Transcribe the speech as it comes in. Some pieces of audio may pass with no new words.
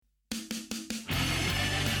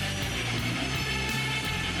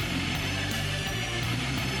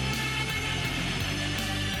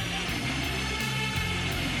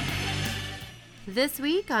This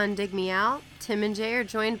week on Dig Me Out, Tim and Jay are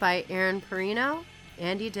joined by Aaron Perino,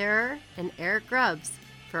 Andy Derrer, and Eric Grubbs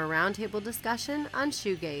for a roundtable discussion on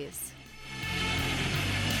shoegaze.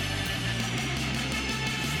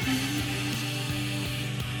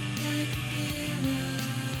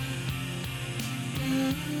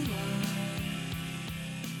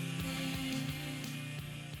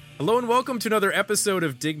 Hello and welcome to another episode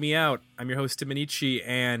of Dig Me Out. I'm your host, Tim Minichi,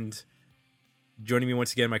 and joining me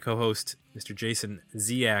once again, my co-host, Mr. Jason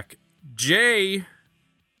Ziak. Jay!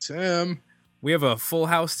 Tim! We have a full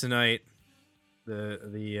house tonight.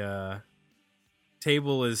 The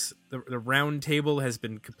table is... The round table has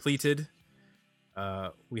been completed.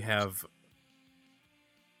 We have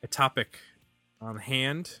a topic on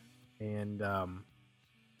hand, and...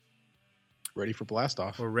 ready for blast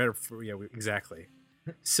off. We're ready for... Yeah, exactly.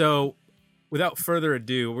 So, without further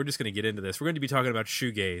ado, we're just going to get into this. We're going to be talking about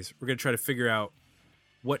shoegaze. We're going to try to figure out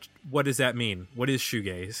what does that mean? What is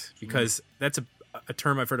shoegaze? Because that's a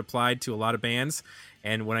term I've heard applied to a lot of bands,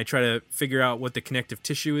 and when I try to figure out what the connective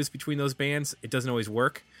tissue is between those bands, it doesn't always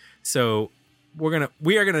work. So, we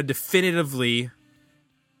are gonna definitively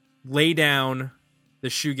lay down the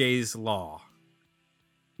shoegaze law.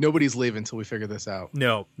 Nobody's leaving until we figure this out.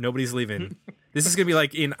 No, nobody's leaving. This is going to be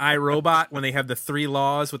like in iRobot when they have the 3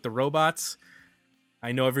 laws with the robots.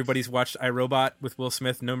 I know everybody's watched iRobot with Will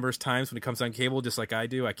Smith numerous times when it comes on cable, just like I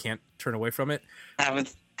do. I can't turn away from it. Haven't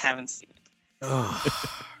seen it. Oh,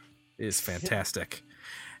 it is fantastic.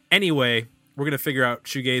 Anyway, we're going to figure out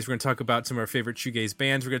shoegaze. We're going to talk about some of our favorite shoegaze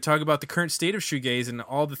bands. We're going to talk about the current state of shoegaze and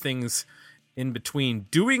all the things in between.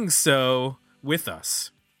 Doing so with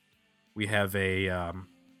us, we have a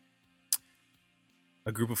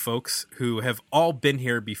group of folks who have all been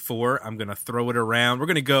here before. I'm going to throw it around. We're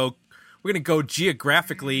going to go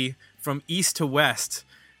geographically from east to west,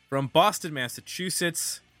 from Boston,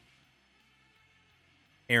 Massachusetts.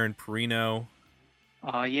 Aaron Perino.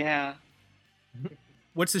 Oh yeah.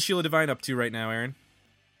 What's the Sheila Divine up to right now, Aaron?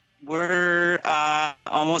 We're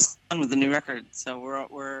almost done with the new record, so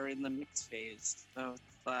we're in the mix phase. So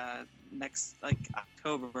it's, next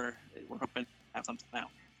October, we're hoping to have something out.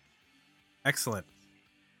 Excellent.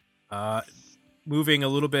 Moving a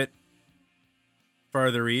little bit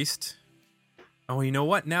farther east. Oh, you know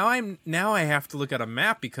what? Now I have to look at a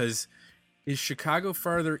map, because is Chicago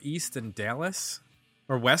farther east than Dallas?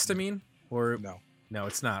 Or west, I mean? Or no,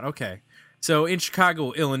 it's not. Okay. So in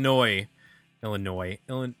Chicago, Illinois. I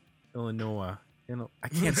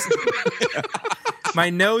can't see. My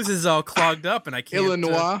nose is all clogged up and I can't.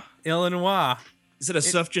 Illinois. Is it a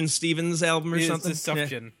Sufjan Stevens album or something? It's a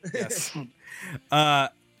Sufjan, yes.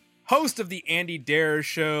 Host of the Andy Derrer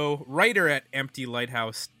Show, writer at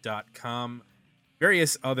EmptyLighthouse.com,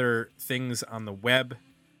 various other things on the web.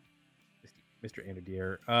 Mr. Andy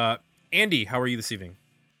Derrer. Andy, how are you this evening?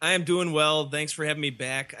 I am doing well. Thanks for having me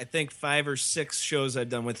back. I think 5 or 6 shows I've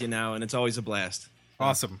done with you now, and it's always a blast.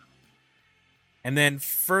 Awesome. And then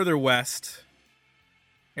further west,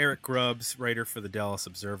 Eric Grubbs, writer for the Dallas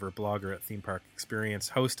Observer, blogger at Theme Park Experience,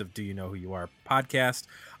 host of Do You Know Who You Are podcast,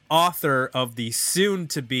 author of the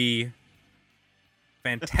soon-to-be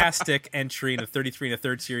fantastic entry in the 33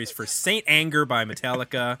 1/3 series for Saint Anger by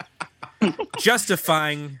Metallica,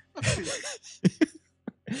 justifying...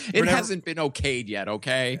 It hasn't been okayed yet,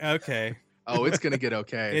 okay? Okay. Oh, it's going to get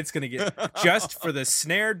okay. It's going to get... Just for the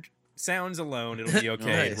snare sounds alone, it'll be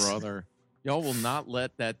okay. Nice. Brother. Y'all will not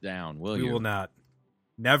let that down, will you? We will not.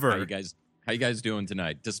 Never. How you guys doing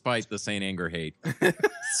tonight, despite the Saint Anger hate?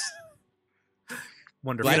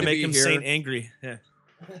 Wonderful. We're going to make be him here. Saint Angry. Yeah.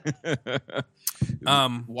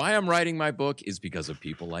 Why I'm writing my book is because of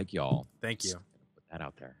people like y'all. Thank you. Put that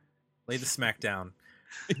out there. Lay the smack down.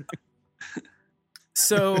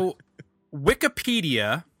 So,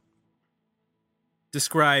 Wikipedia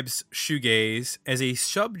describes shoegaze as a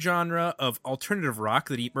subgenre of alternative rock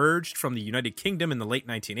that emerged from the United Kingdom in the late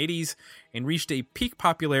 1980s and reached a peak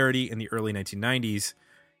popularity in the early 1990s.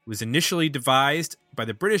 It was initially devised by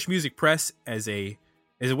the British music press as a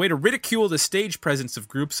way to ridicule the stage presence of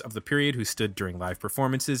groups of the period who stood during live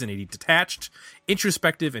performances in a detached,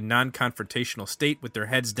 introspective, and non-confrontational state with their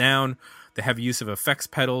heads down. The heavy use of effects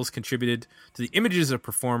pedals contributed to the images of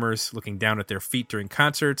performers looking down at their feet during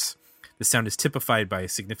concerts. The sound is typified by a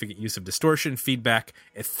significant use of distortion, feedback,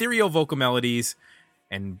 ethereal vocal melodies,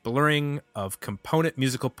 and blurring of component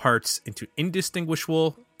musical parts into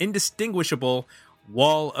indistinguishable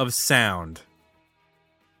wall of sound.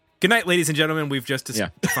 Good night, ladies and gentlemen. We've just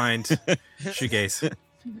defined shoegaze.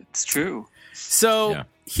 It's true. So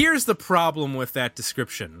here's the problem with that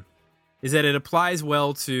description, is that it applies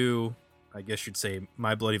well to, I guess you'd say,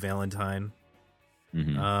 My Bloody Valentine.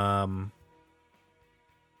 Mm-hmm.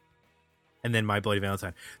 and then My Bloody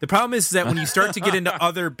Valentine. The problem is that when you start to get into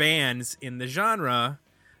other bands in the genre,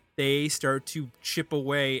 they start to chip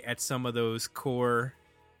away at some of those core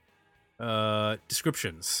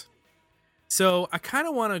descriptions. So I kind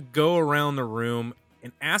of want to go around the room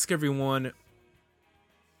and ask everyone,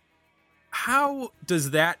 how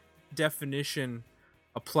does that definition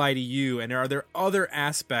apply to you? And are there other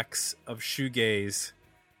aspects of shoegaze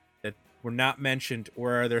that were not mentioned,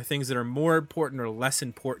 or are there things that are more important or less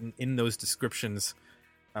important in those descriptions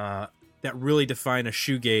that really define a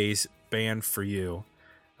shoegaze band for you?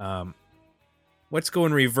 Let's go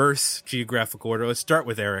in reverse geographic order. Let's start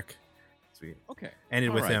with Eric. Okay. Ended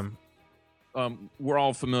All with right. him. We're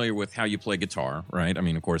all familiar with how you play guitar, right? I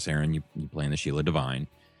mean, of course, Aaron, you play in the Sheila Divine.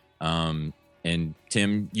 And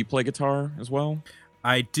Tim, you play guitar as well?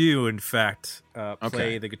 I do, in fact, play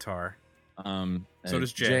Okay. the guitar. So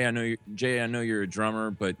does Jay. Jay, I know you're a drummer,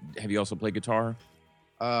 but have you also played guitar?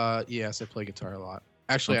 Yes, I play guitar a lot.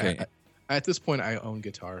 Actually, Okay. at this point, I own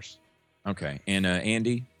guitars. Okay. And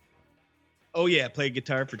Andy? Oh yeah, played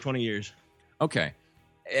guitar for 20 years. Okay.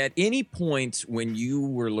 At any point when you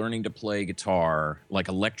were learning to play guitar, like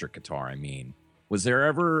electric guitar, I mean, was there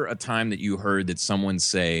ever a time that you heard that someone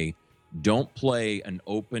say, don't play an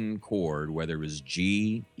open chord, whether it was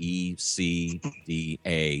G, E, C, D,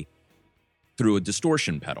 A, through a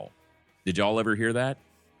distortion pedal? Did y'all ever hear that?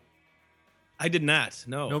 I did not.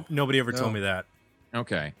 No. Nope, nobody ever No. told me that.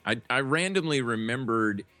 Okay. I randomly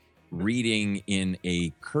remembered reading in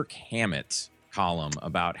a Kirk Hammett column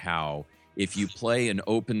about how if you play an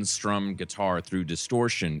open strum guitar through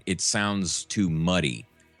distortion, it sounds too muddy.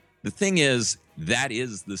 The thing is, that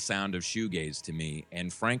is the sound of shoegaze to me,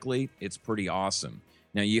 and frankly, it's pretty awesome.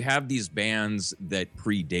 Now, you have these bands that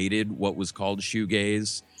predated what was called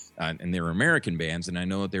shoegaze, and they were American bands, and I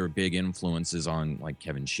know that they were big influences on, like,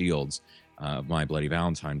 Kevin Shields, My Bloody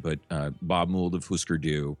Valentine, but Bob Mould of Husker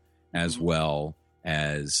Du, as well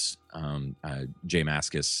as Jay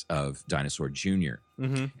Mascis of Dinosaur Jr.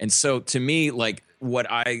 Mm-hmm. And so to me, like, what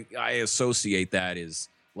I associate that is,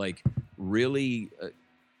 like, really,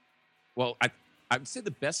 well, I would say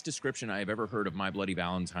the best description I have ever heard of My Bloody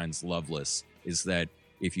Valentine's Loveless is that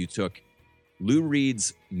if you took Lou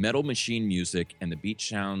Reed's Metal Machine music and the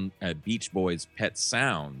Beach Boys' Pet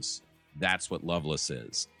Sounds, that's what Loveless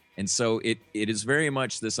is. And so it is very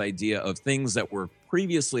much this idea of things that were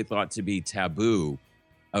previously thought to be taboo,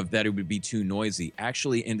 of that it would be too noisy,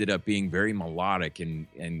 actually ended up being very melodic,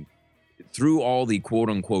 and through all the quote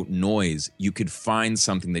unquote noise, you could find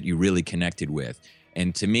something that you really connected with.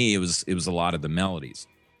 And to me, it was a lot of the melodies.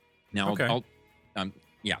 Now, Okay.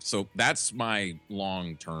 yeah, so that's my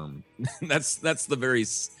long term. that's the very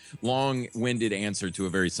long-winded answer to a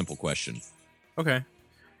very simple question. Okay.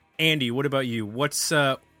 Andy, what about you?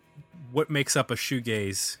 What makes up a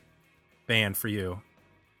shoegaze band for you?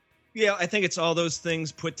 Yeah, I think it's all those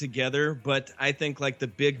things put together, but I think like the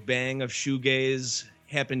big bang of shoegaze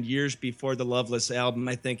happened years before the Loveless album.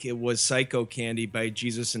 I think it was Psycho Candy by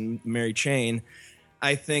Jesus and Mary Chain.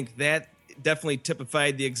 I think that definitely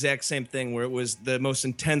typified the exact same thing, where it was the most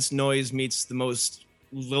intense noise meets the most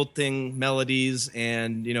lilting melodies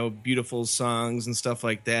and, you know, beautiful songs and stuff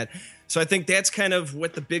like that. So I think that's kind of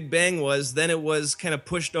what the big bang was. Then it was kind of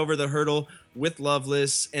pushed over the hurdle with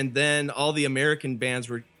Loveless, and then all the American bands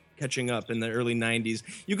were catching up in the early 90s.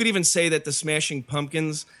 You could even say that the Smashing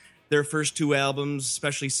Pumpkins, their first two albums,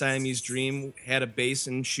 especially Siamese Dream, had a base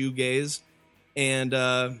in shoegaze. And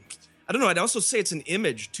I don't know, I'd also say it's an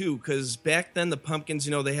image too, because back then the Pumpkins,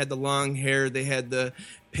 you know, they had the long hair, they had the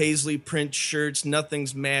paisley print shirts,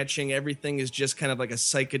 nothing's matching, everything is just kind of like a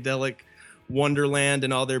psychedelic wonderland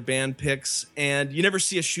in all their band pics. And you never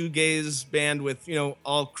see a shoegaze band with, you know,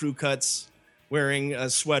 all crew cuts wearing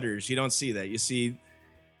sweaters. You don't see that. You see,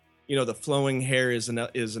 you know, the flowing hair is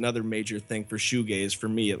another major thing for shoegaze, for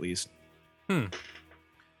me at least.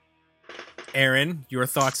 Aaron, your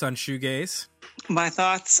thoughts on shoegaze? My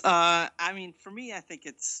thoughts. I mean, for me, I think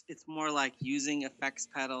it's more like using effects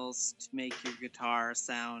pedals to make your guitar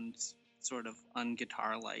sound sort of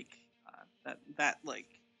un-guitar-like. That like,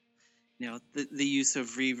 you know, the use of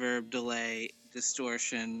reverb, delay,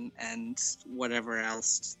 distortion, and whatever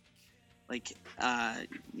else. Like,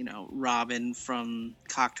 you know, Robin from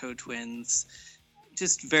Cocteau Twins,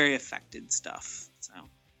 just very affected stuff. So.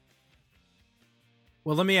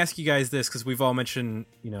 Well, let me ask you guys this, because we've all mentioned,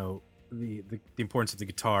 you know, the importance of the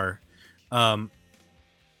guitar. Do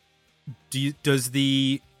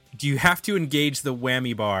you have to engage the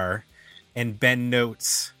whammy bar and bend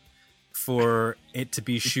notes for it to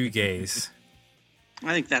be shoegaze?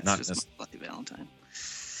 I think that's Not just Bloody Valentine.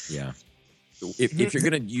 Yeah. If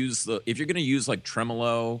you're gonna use like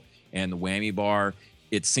tremolo and the whammy bar,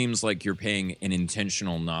 it seems like you're paying an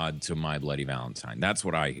intentional nod to My Bloody Valentine. That's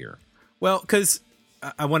what I hear. Well, because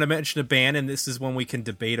I want to mention a band, and this is one we can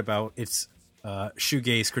debate about its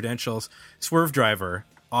shoegaze credentials. Swerve Driver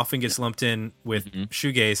often gets lumped in with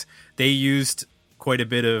shoegaze. They used quite a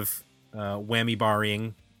bit of whammy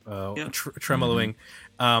barring, tremoloing.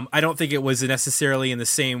 I don't think it was necessarily in the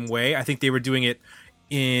same way. I think they were doing it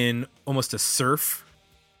in almost a surf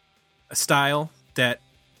style that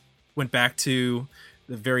went back to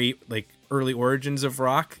the very early origins of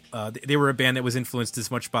rock. They were a band that was influenced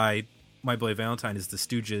as much by My Bloody Valentine as the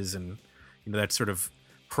Stooges and that sort of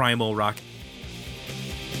primal rock.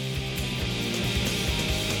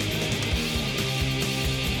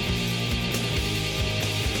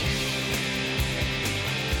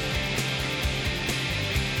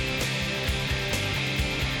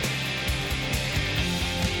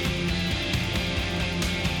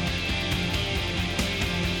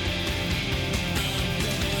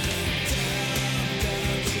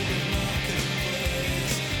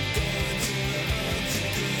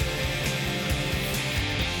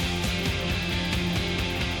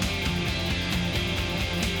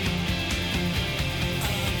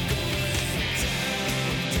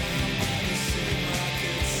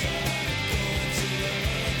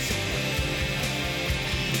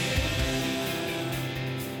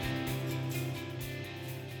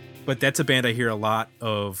 But that's a band I hear a lot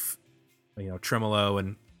of,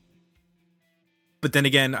 tremolo but then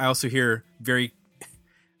again, I also hear very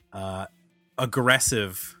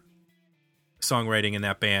aggressive songwriting in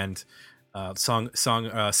that band. Son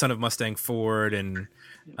of Mustang Ford and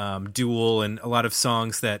Duel, and a lot of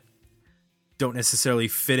songs that don't necessarily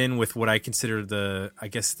fit in with what I consider the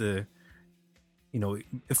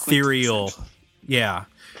ethereal. Yeah.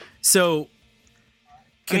 So,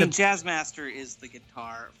 Jazzmaster is the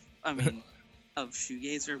guitar. Of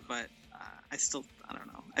Shoegazer, but I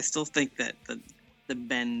don't know. I still think that the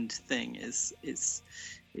bend thing is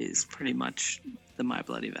pretty much the My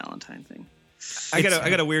Bloody Valentine thing. I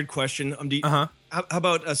got a weird question. How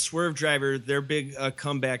about a Swerve Driver, their big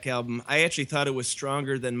comeback album? I actually thought it was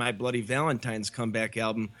stronger than My Bloody Valentine's comeback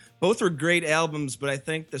album. Both were great albums, but I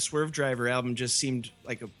think the Swerve Driver album just seemed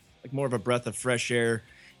like more of a breath of fresh air.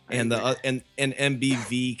 And and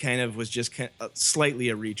MBV kind of was just slightly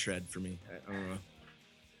a retread for me. I don't know.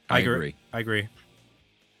 I agree.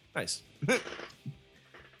 Nice.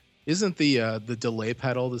 Isn't the delay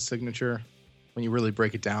pedal the signature? When you really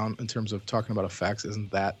break it down in terms of talking about effects,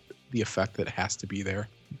 isn't that the effect that has to be there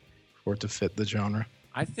for it to fit the genre?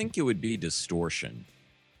 I think it would be distortion.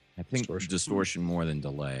 I think distortion more than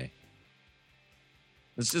delay.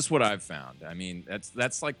 It's just what I've found. I mean,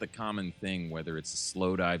 that's like the common thing, whether it's a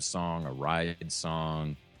slow dive song, a ride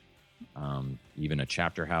song, even a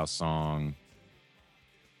chapter house song.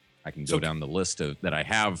 I can go down the list that I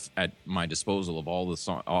have at my disposal of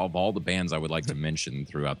all the bands I would like to mention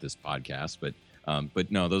throughout this podcast.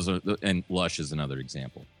 But no, those are, and Lush is another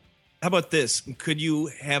example. How about this? Could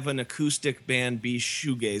you have an acoustic band be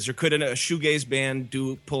shoegaze, or could a shoegaze band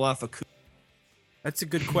pull off acoustic? That's a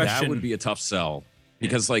good question. That would be a tough sell.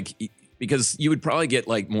 Because you would probably get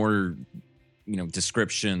more,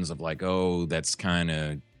 descriptions of that's kind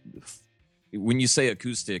of, when you say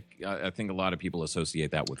acoustic, I think a lot of people associate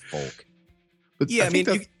that with folk. But yeah,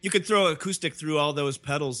 you could throw acoustic through all those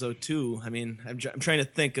pedals though too. I mean, I'm trying to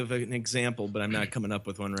think of an example, but I'm not coming up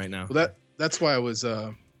with one right now. Well, that's why I was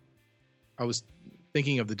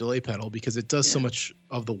thinking of the delay pedal, because it does so much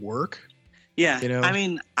of the work. Yeah,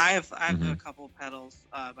 I have a couple of pedals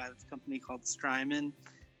by this company called Strymon,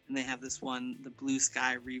 and they have this one, the Blue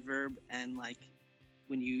Sky Reverb, and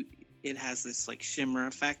it has this shimmer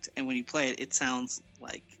effect, and when you play it, it sounds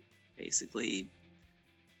like basically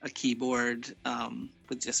a keyboard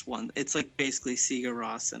with just one. It's basically Sigur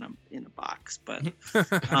Rós in a box, but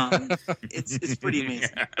it's pretty amazing.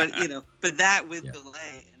 Yeah. But that with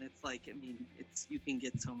delay, and it's you can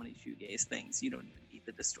get so many shoegaze things. You don't even need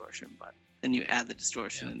the distortion, but then you add the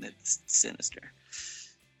distortion, and it's sinister.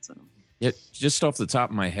 So. Yeah, just off the top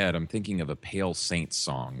of my head, I'm thinking of a Pale Saints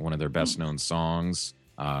song, one of their best known songs,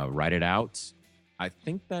 Write It Out. I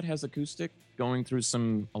think that has acoustic going through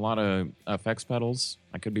a lot of effects pedals.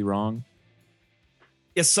 I could be wrong.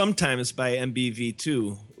 Yeah, sometimes by MBV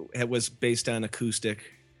too. It was based on acoustic,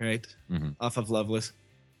 right? Mm-hmm. Off of Loveless.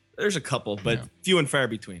 There's a couple, but few and far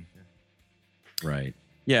between. Right.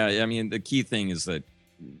 Yeah, I mean, the key thing is that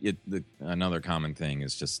another common thing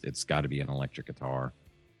is just it's got to be an electric guitar.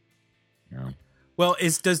 Well,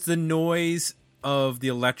 does the noise of the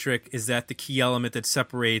electric, is that the key element that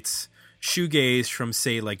separates shoegaze from,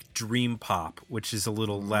 say, dream pop, which is a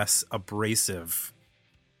little less abrasive?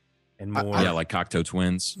 and more. Yeah, like Cocteau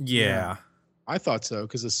Twins. Yeah. I thought so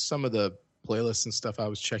because some of the playlists and stuff I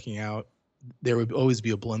was checking out, there would always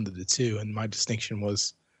be a blend of the two, and my distinction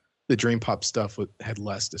was the dream pop stuff had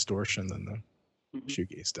less distortion than the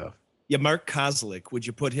shoegaze stuff. Yeah, Mark Kozlik. Would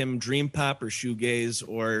you put him dream pop or shoegaze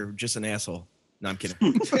or just an asshole? No, I'm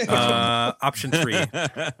kidding. Option 3.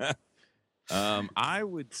 I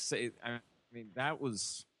would say. I mean,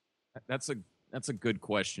 that's a good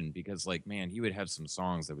question because, like, man, he would have some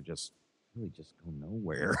songs that would just really just go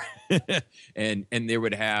nowhere, and they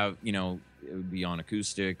would have, it would be on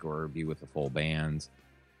acoustic or be with a full band.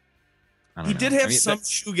 He did have some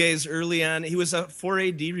shoegaze early on. He was a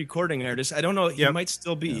 4AD recording artist. I don't know. He might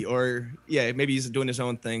still be, or maybe he's doing his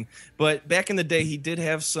own thing. But back in the day, he did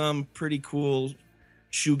have some pretty cool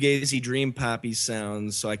shoegazy dream poppy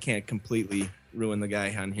sounds. So I can't completely ruin the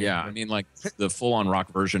guy on here. Yeah, I mean, like the full-on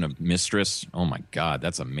rock version of Mistress. Oh my God,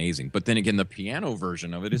 that's amazing. But then again, the piano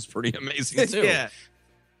version of it is pretty amazing too. Yeah,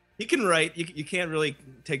 he can write. You can't really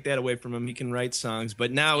take that away from him. He can write songs,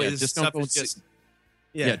 but now his stuff is just.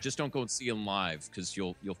 Yeah, just don't go and see him live because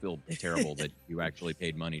you'll feel terrible that you actually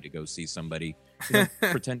paid money to go see somebody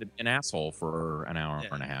pretend to be an asshole for an hour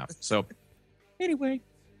and a half. So, anyway,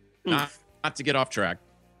 not to get off track.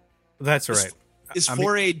 That's right. Is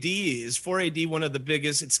 4AD one of the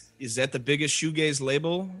biggest? Is that the biggest shoegaze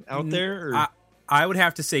label out there? Or? I would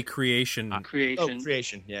have to say Creation.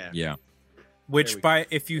 Creation. Yeah. Which,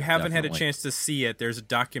 if you haven't had a chance to see it, there's a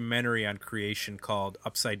documentary on Creation called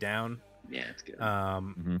Upside Down. Yeah, it's good.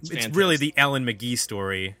 It's really the Ellen McGee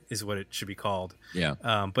story is what it should be called. Yeah.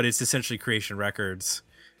 But it's essentially Creation Records,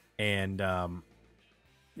 and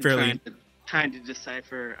trying to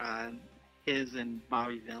decipher his and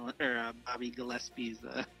Bobby Gillespie's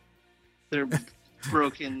their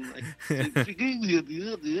broken yeah.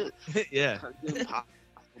 Impossible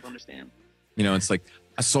to understand. It's like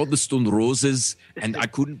I saw the Stone Roses and I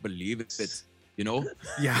couldn't believe it.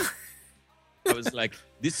 Yeah. I was like,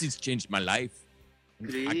 this has changed my life.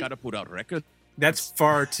 I gotta put out records. That's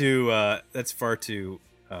far too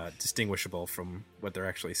distinguishable from what they're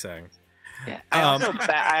actually saying. Yeah,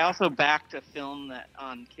 I also backed a film that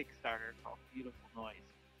on Kickstarter called Beautiful Noise.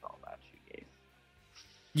 It's all about shoegaze.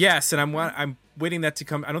 Yes, and I'm waiting that to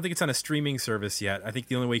come. I don't think it's on a streaming service yet. I think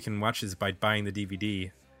the only way you can watch it is by buying the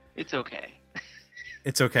DVD. It's okay.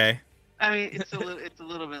 It's okay. I mean, it's a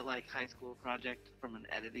little bit like High School Project from an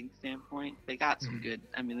editing standpoint. They got some good.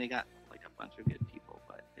 I mean, they got like a bunch of good people,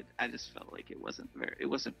 but I just felt like it wasn't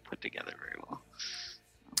put together very well.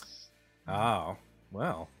 Oh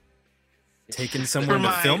well, taking someone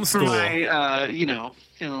to film school. For my,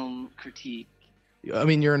 film critique. I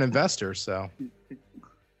mean, you're an investor, so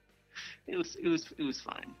it was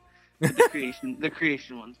fine. But the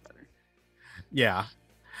creation one's better. Yeah.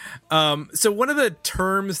 So one of the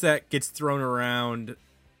terms that gets thrown around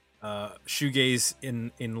shoegaze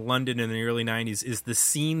in London in the early 90s is the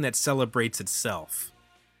scene that celebrates itself.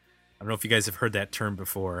 I don't know if you guys have heard that term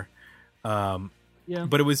before. Yeah.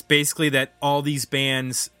 But it was basically that all these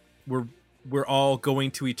bands were all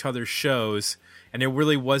going to each other's shows, and there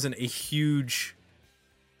really wasn't a huge,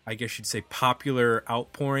 I guess you'd say, popular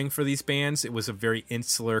outpouring for these bands. It was a very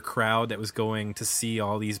insular crowd that was going to see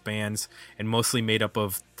all these bands, and mostly made up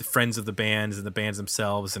of the friends of the bands and the bands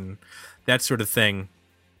themselves and that sort of thing.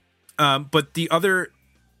 But the other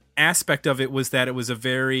aspect of it was that it was a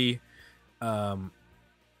very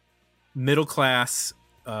middle class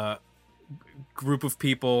group of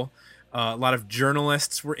people. A lot of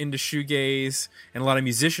journalists were into shoegaze, and a lot of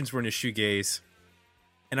musicians were into shoegaze.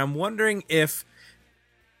 And I'm wondering if,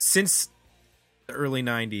 since the early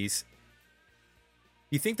 90s,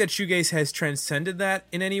 you think that shoegaze has transcended that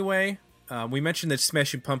in any way? We mentioned that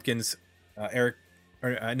Smashing Pumpkins,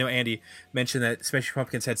 Andy mentioned that Smashing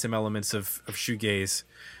Pumpkins had some elements of shoegaze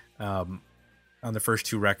on the first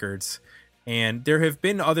two records. And there have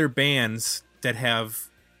been other bands that have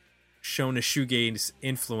shown a shoegaze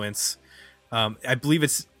influence. I believe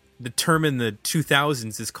it's the term in the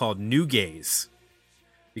 2000s is called new gaze,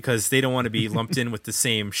 because they don't want to be lumped in with the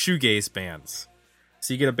same shoegaze bands.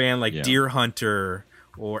 So you get a band like Deer Hunter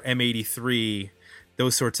or M83,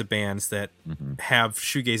 those sorts of bands that have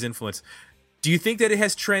shoegaze influence. Do you think that it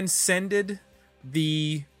has transcended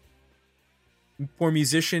for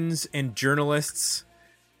musicians and journalists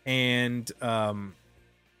and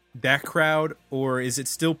that crowd, or is it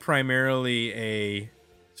still primarily a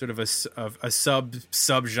sort of a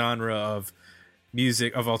sub genre of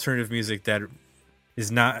music, of alternative music, that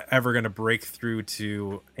is not ever going to break through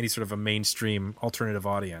to any sort of a mainstream alternative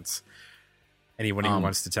audience? Anyone who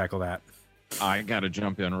wants to tackle that? I got to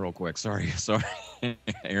jump in real quick. Sorry,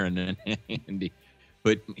 Aaron and Andy.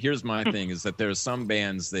 But here's my thing: is that there are some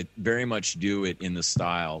bands that very much do it in the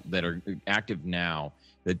style that are active now,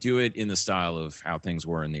 that do it in the style of how things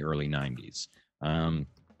were in the early '90s.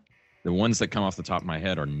 The ones that come off the top of my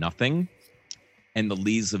head are Nothing and the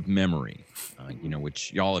Lees of Memory,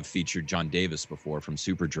 which y'all have featured John Davis before from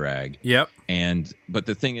Super Drag. Yep. But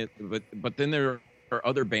the thing is, but then there are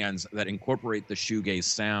other bands that incorporate the shoegaze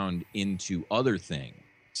sound into other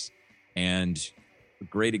things, and a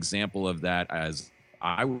great example of that, as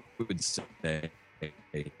I would say,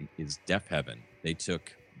 is Deaf Heaven. They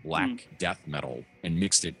took black death metal and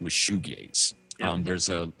mixed it with shoegaze. There's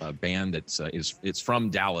a band that's it's from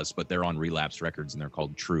Dallas, but they're on Relapse Records, and they're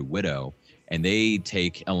called True Widow, and they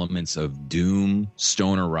take elements of doom,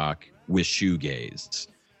 stoner rock with shoegaze.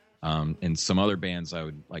 And some other bands I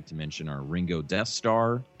would like to mention are Ringo Death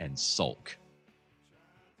Star and Sulk.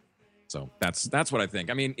 So that's what I think.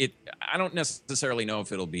 I mean, I don't necessarily know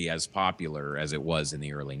if it'll be as popular as it was in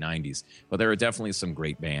the early '90s, but there are definitely some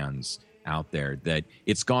great bands out there that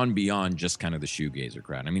it's gone beyond just kind of the shoegazer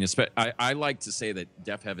crowd. I mean, I like to say that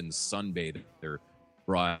Deaf Heaven's Sunbather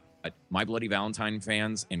brought My Bloody Valentine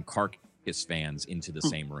fans and Carcass fans into the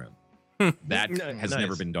same room. That has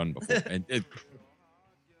never been done before.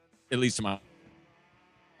 At least to my...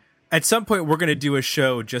 At some point, we're going to do a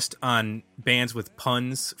show just on bands with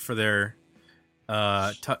puns for their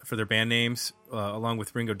band names, along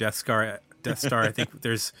with Ringo Death Star. I think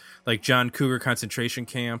there's like John Cougar Concentration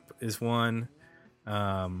Camp is one.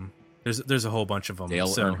 There's a whole bunch of them. Dale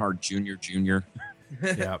Earnhardt Jr.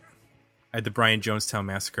 Yeah. I had the Brian Jonestown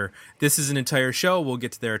Massacre. This is an entire show. We'll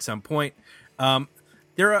get to there at some point. There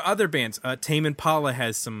are other bands. Tame Impala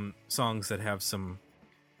has some songs that have some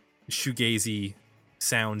shoegazy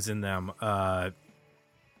sounds in them. The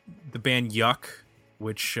band Yuck,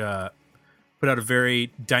 which put out a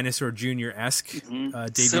very Dinosaur Jr.-esque debut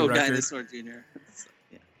record. Dinosaur Jr.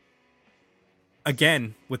 Yeah.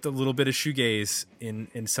 Again, with a little bit of shoegaze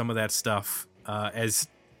in some of that stuff, as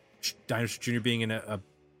Dinosaur Jr. being in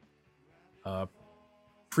a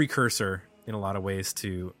precursor in a lot of ways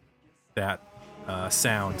to that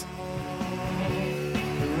sound.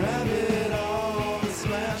 The rabbit always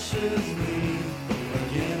smashes me.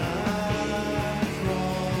 Again I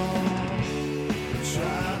crawl.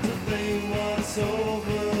 Try to think what's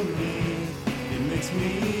over me. It makes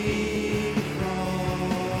me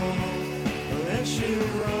crawl. Then she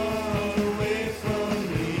run away from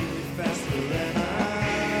me faster than I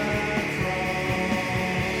crawl.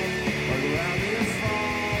 A rabbit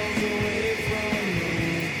falls away from me.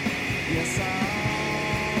 Yes, I'll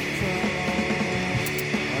crawl.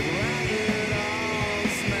 A rabbit all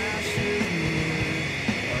smashes me.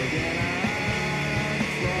 Again I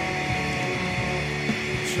crawl.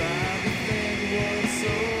 Try to think what's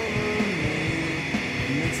over me.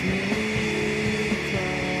 It makes me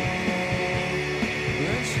crawl.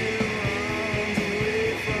 Then she runs away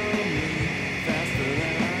from me faster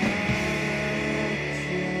than I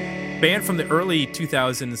crawl. Band from the early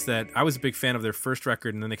 2000s that I was a big fan of their first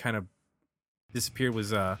record, and then they kind of disappeared,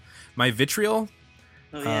 was My Vitriol.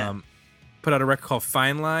 Oh yeah. Put out a record called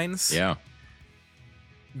Fine Lines. Yeah.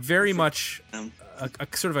 Very much Um, a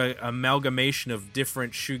sort of a amalgamation of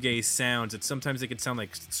different shoegaze sounds. That sometimes they could sound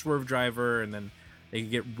like Swerve Driver, and then they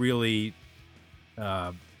could get really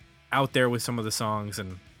out there with some of the songs.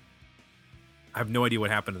 And I have no idea what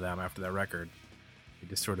happened to them after that record. They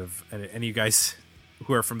just sort of, any of you guys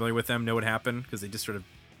who are familiar with them know what happened, because they just sort of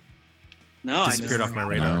no, I disappeared just, off my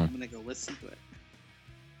radar. No. I'm gonna go listen to it.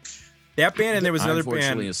 That band, and there was I another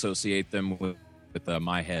unfortunately band. associate them with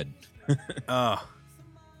My Head. Oh,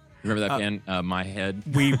 Remember that band, My Head?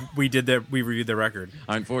 we did that. We reviewed the record.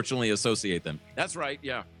 I unfortunately associate them. That's right,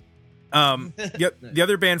 yeah. The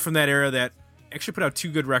other band from that era that actually put out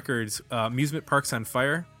two good records, Amusement Parks on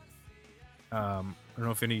Fire. I don't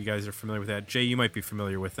know if any of you guys are familiar with that. Jay, you might be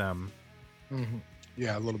familiar with them. Mm-hmm.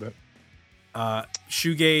 Yeah, a little bit.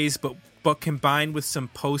 Shoegaze, but combined with some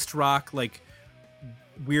post rock, like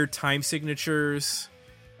weird time signatures,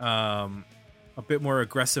 a bit more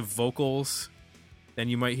aggressive vocals than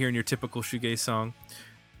you might hear in your typical shoegaze song.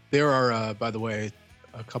 There are, by the way,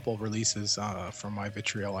 a couple of releases from My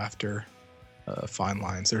Vitriol after Fine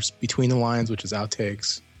Lines. There's Between the Lines, which is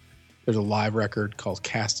outtakes. There's a live record called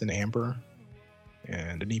Cast in Amber,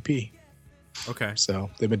 and an EP. Okay. So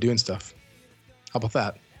they've been doing stuff. How about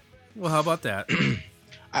that? Well, how about that?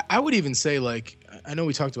 I would even say, like, I know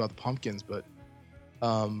we talked about the Pumpkins, but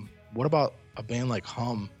what about a band like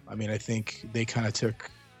Hum? I mean, I think they kind of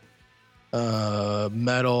took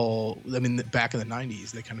metal. I mean, back in the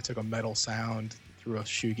 90s, they kind of took a metal sound through a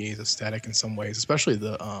shoegaze aesthetic in some ways, especially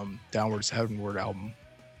the Downwards Heavenward album.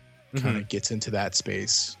 kind of gets into that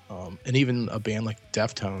space. And even a band like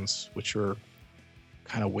Deftones, which were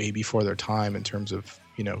kind of way before their time in terms of,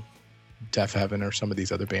 Def Heaven or some of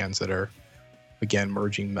these other bands that are, again,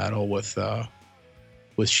 merging metal with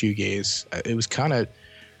shoegaze. It was kind of,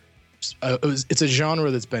 it's a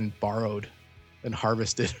genre that's been borrowed and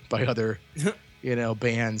harvested by other,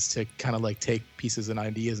 bands to kind of like take pieces and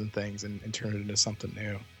ideas and things and turn it into something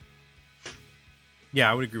new.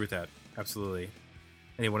 Yeah, I would agree with that. Absolutely.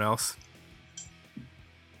 Anyone else?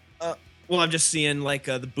 Well, I'm just seeing like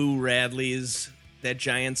the Boo Radleys, that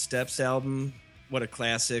Giant Steps album. What a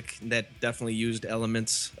classic. That definitely used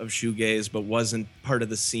elements of shoegaze, but wasn't part of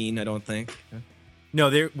the scene, I don't think. No,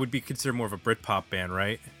 they would be considered more of a Britpop band,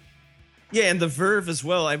 right? Yeah, and the Verve as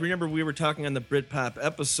well. I remember we were talking on the Britpop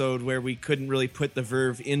episode where we couldn't really put the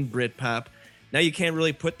Verve in Britpop. Now you can't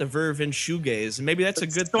really put the Verve in shoegaze, and maybe that's a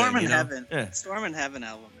good Storm thing. in Heaven. Yeah. Storm in Heaven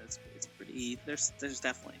album is pretty. There's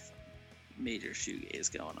definitely some major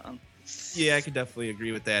shoegaze going on. Yeah, I could definitely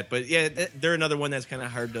agree with that. But yeah, they're another one that's kind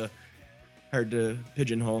of hard to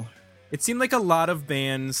pigeonhole. It seemed like a lot of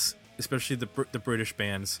bands, especially the British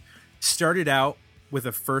bands, started out with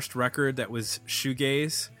a first record that was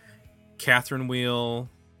shoegaze. Catherine Wheel,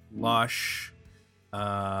 Lush,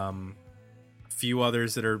 a few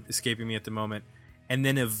others that are escaping me at the moment, and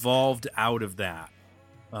then evolved out of that.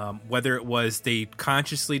 Whether it was they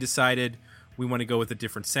consciously decided we want to go with a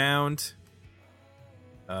different sound.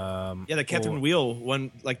 The Catherine Wheel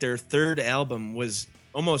one, like their third album, was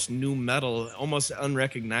almost new metal, almost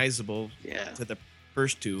unrecognizable to the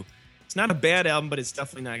first two. It's not a bad album, but it's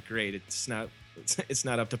definitely not great. It's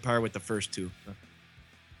not up to par with the first two.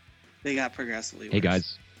 They got progressively worse. Hey,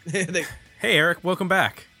 guys. Hey, Eric, welcome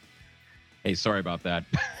back. Hey, sorry about that.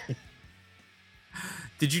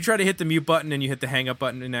 Did you try to hit the mute button and you hit the hang up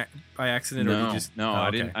button by accident? No, or did you just... no, I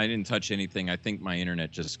didn't. I didn't touch anything. I think my internet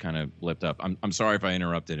just kind of blipped up. I'm sorry if I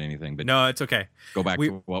interrupted anything, but no, it's okay. Go back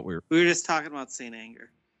to what we were. We were just talking about Saint Anger.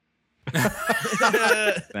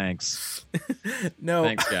 Thanks. No,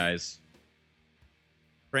 thanks, guys.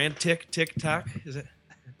 Frantic TikTok, is it?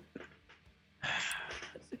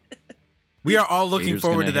 We are all looking Haters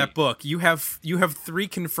forward to gonna that book. You have 3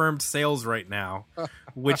 confirmed sales right now,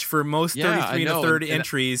 which for most Yeah, 33 and a I know, third and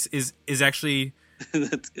entries is actually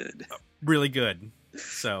That's good. really good.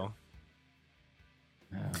 So,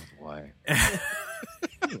 Oh boy.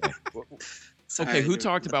 Sorry, Okay, who there-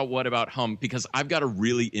 talked about what about Hum? Because I've got a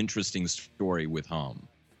really interesting story with Hum.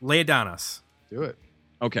 lay it down us. Do it.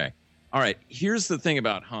 Okay. All right. Here's the thing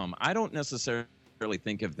about Hum. I don't necessarily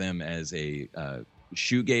think of them as a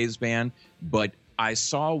shoegaze band, but I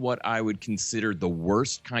saw what I would consider the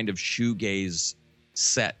worst kind of shoegaze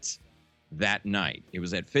set that night. It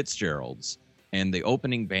was at Fitzgerald's, and the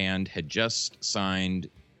opening band had just signed.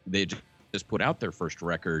 They just put out their first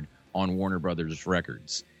record on Warner Brothers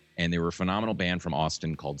Records, and they were a phenomenal band from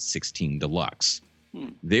Austin called 16 Deluxe.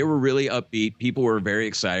 They were really upbeat. People were very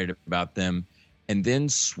excited about them. And then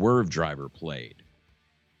Swerve Driver played.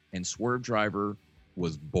 And Swerve Driver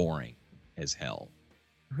was boring as hell.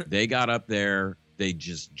 They got up there. They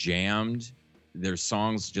just jammed. Their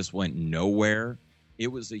songs just went nowhere. It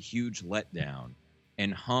was a huge letdown.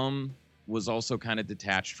 And Hum was also kind of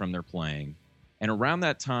detached from their playing. And around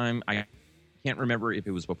that time, I can't remember if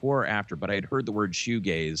it was before or after, but I had heard the word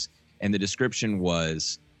shoegaze. And the description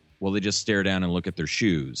was, well, they just stare down and look at their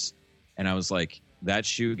shoes. And I was like, that's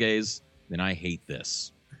shoegaze? Then I hate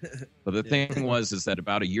this. But the thing is that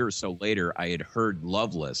about a year or so later, I had heard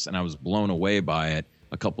Loveless, and I was blown away by it.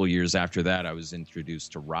 A couple of years after that, I was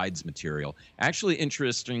introduced to Ride's material. Actually,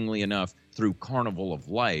 interestingly enough, through Carnival of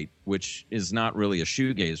Light, which is not really a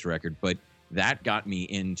shoegaze record, but that got me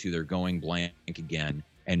into their Going Blank Again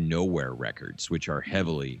and Nowhere records, which are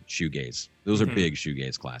heavily shoegaze. Those are big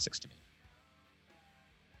shoegaze classics to me.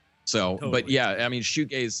 So, Totally. But yeah, I mean,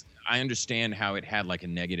 shoegaze, I understand how it had like a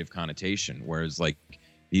negative connotation, whereas like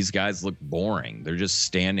these guys look boring. They're just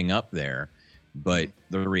standing up there. But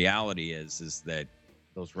the reality is that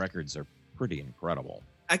those records are pretty incredible.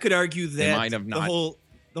 I could argue that might have not-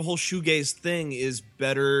 the whole shoegaze thing is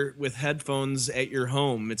better with headphones at your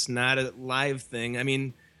home. It's not a live thing. I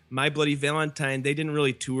mean, My Bloody Valentine, they didn't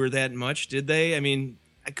really tour that much, did they? I mean,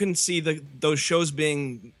 I couldn't see those shows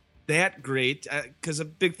being that great, because a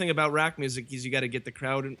big thing about rock music is you got to get the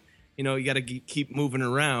crowd, and you got to keep moving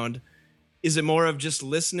around. Is it more of just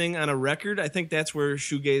listening on a record? I think that's where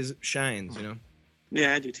shoegaze shines.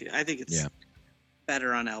 Yeah, I do too. I think it's Yeah.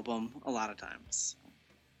 better on album a lot of times.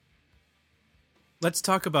 Let's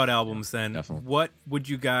talk about albums then. Definitely. What would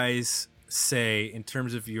you guys say in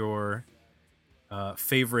terms of your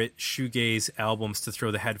favorite shoegaze albums to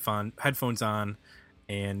throw the headphones on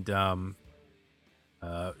and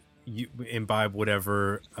you imbibe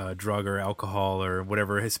whatever drug or alcohol or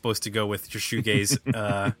whatever is supposed to go with your shoegaze.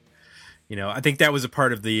 I think that was a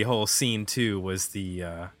part of the whole scene too, was the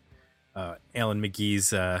Alan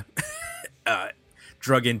McGee's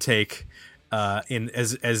drug intake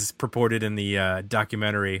as purported in the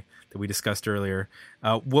documentary that we discussed earlier.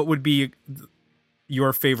 What would be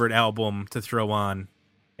your favorite album to throw on,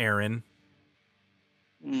 Aaron?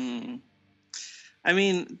 I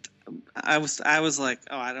mean, I was like,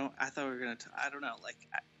 oh, I thought we were gonna. I don't know. Like,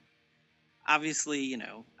 obviously,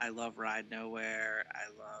 I love Ride Nowhere. I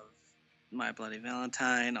love My Bloody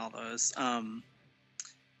Valentine. All those. I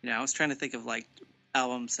was trying to think of like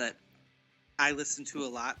albums that I listened to a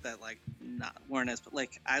lot that like weren't as, but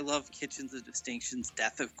like I love Kitchens of Distinction's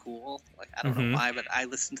Death of Cool. Like, I don't know why, but I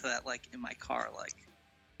listened to that like in my car like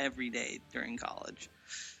every day during college.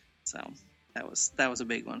 So that was a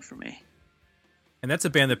big one for me. And that's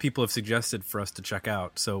a band that people have suggested for us to check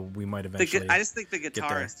out, so we might eventually. I just think the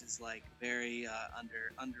guitarist is like very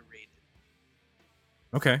underrated.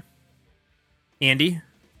 Okay, Andy,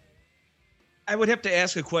 I would have to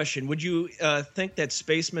ask a question. Would you think that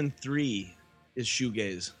Spaceman 3 is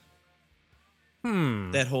shoegaze?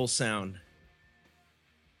 That whole sound.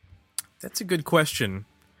 That's a good question.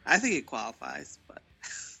 I think it qualifies, but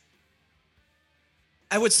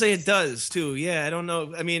I would say it does too. Yeah, I don't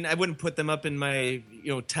know. I mean, I wouldn't put them up in my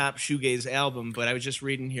top shoegaze album, but I was just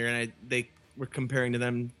reading here, and they were comparing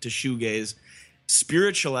them to shoegaze.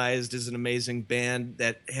 Spiritualized is an amazing band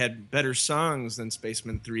that had better songs than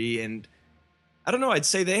Spaceman 3, and I don't know. I'd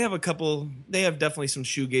say they have definitely some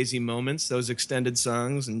shoegazy moments. Those extended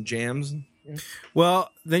songs and jams. Yeah.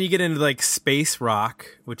 Well, then you get into like space rock,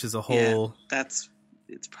 which is a whole. Yeah,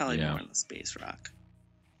 it's probably more in the space rock.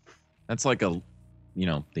 That's like the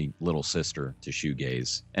little sister to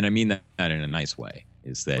shoegaze, and I mean that in a nice way.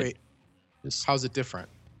 Is that Wait, how's it different?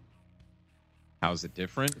 How's it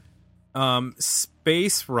different?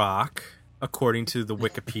 Space rock, according to the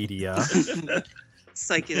Wikipedia,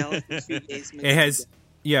 psychedelic shoegaze. It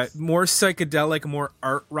has more psychedelic, more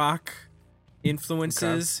art rock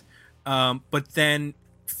influences. Okay. But then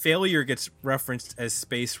Failure gets referenced as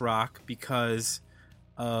space rock because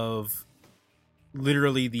of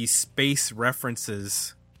literally these space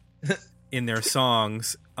references in their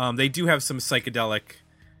songs. They do have some psychedelic,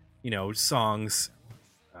 songs,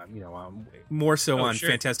 more so on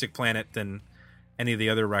Fantastic Planet than any of the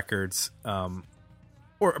other records,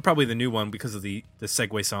 or probably the new one because of the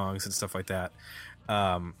segue songs and stuff like that.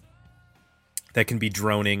 That can be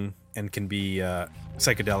droning and can be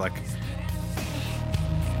psychedelic.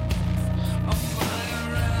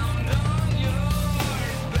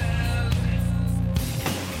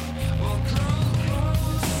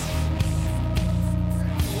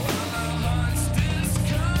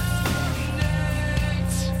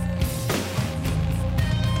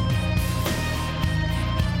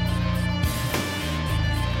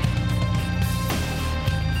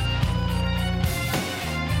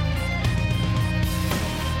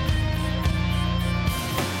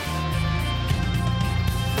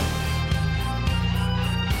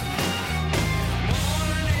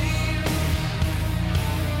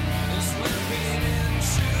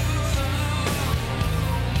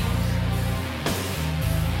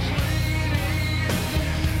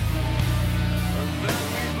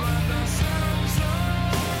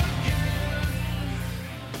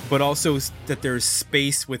 But also that there's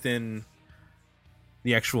space within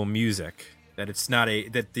the actual music. That it's not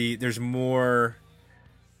there's more.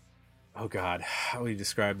 Oh God, how do you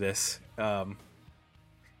describe this?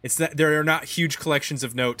 It's that there are not huge collections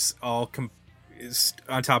of notes all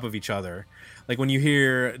on top of each other. Like when you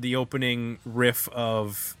hear the opening riff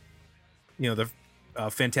of, the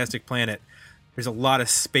Fantastic Planet, there's a lot of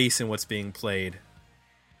space in what's being played.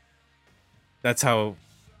 That's how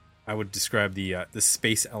I would describe the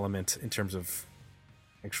space element in terms of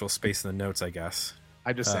actual space in the notes, I guess.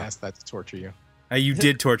 I just asked that to torture you. You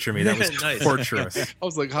did torture me. That was Nice. torturous. I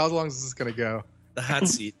was like, how long is this going to go? The hot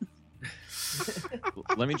seat.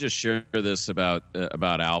 Let me just share this about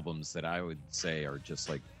albums that I would say are just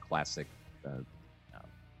like classic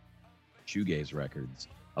shoegaze records,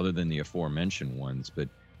 other than the aforementioned ones. But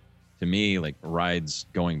to me, like Ride's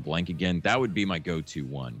Going Blank Again, that would be my go-to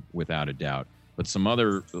one, without a doubt. But some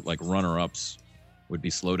other like runner-ups would be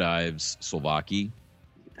Slowdive's Slovaki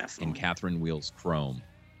and Catherine Wheel's Chrome.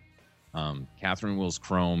 Catherine Wheel's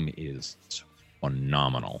Chrome is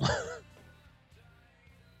phenomenal.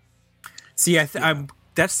 See,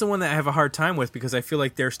 that's the one that I have a hard time with, because I feel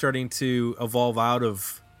like they're starting to evolve out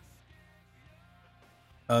of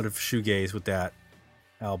shoegaze with that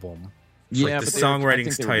album. Yeah, but the they were- I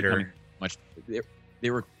songwriting's think they were tighter. becoming Much, they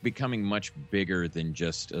were becoming much bigger than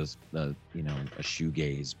just a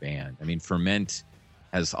shoegaze band. I mean, Ferment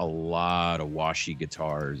has a lot of washy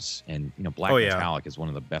guitars, and Black Oh, yeah. Metallic is one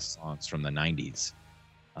of the best songs from the '90s.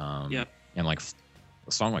 Yep. And like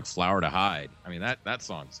a song like "Flower to Hide," I mean that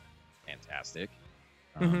song's fantastic.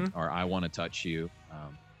 Or "I Want to Touch You,"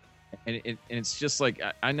 and it's just like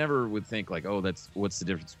I never would think like, oh, what's the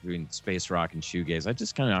difference between space rock and shoegaze. I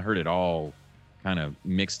just kind of heard it all kind of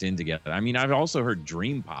mixed in together. I mean, I've also heard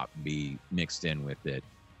dream pop be mixed in with it,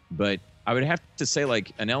 but I would have to say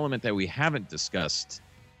like an element that we haven't discussed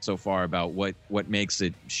so far about what makes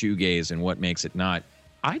it shoegaze and what makes it not.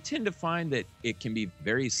 I tend to find that it can be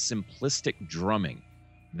very simplistic drumming.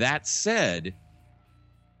 That said,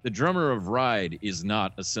 the drummer of Ride is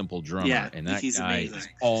not a simple drummer, Yeah, and that he's guy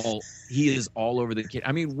amazing. is all over the kit.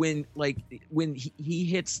 I mean, when he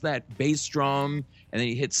hits that bass drum and then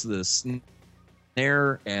he hits the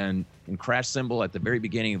snare and crash cymbal at the very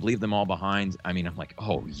beginning of Leave Them All Behind, I mean, I'm like,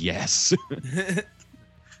 oh yes.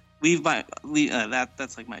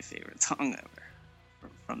 That's like my favorite song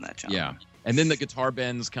ever from that genre. Yeah. And then the guitar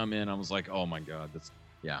bends come in. I was like, oh my God,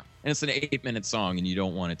 and it's an 8-minute song and you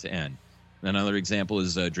don't want it to end. Another example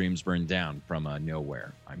is Dreams Burn Down from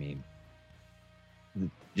Nowhere. I mean,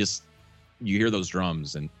 just you hear those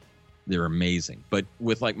drums and they're amazing. But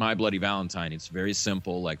with like My Bloody Valentine, it's very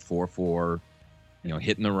simple, like 4/4,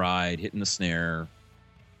 hitting the ride, hitting the snare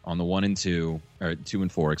on the 1 and 2, or 2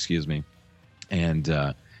 and 4, excuse me. And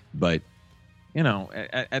but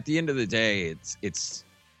at the end of the day, it's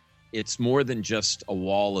more than just a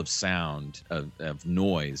wall of sound of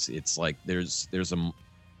noise. It's like there's a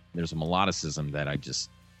melodicism that I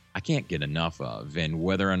can't get enough of, and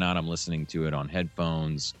whether or not I'm listening to it on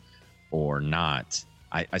headphones or not,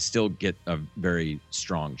 I still get a very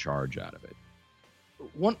strong charge out of it.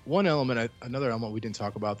 One element, another element we didn't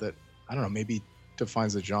talk about that I don't know maybe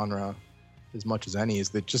defines the genre as much as any is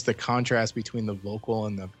that just the contrast between the vocal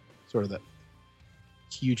and the sort of the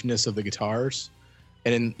hugeness of the guitars.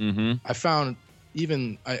 And I found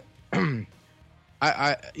even Catherine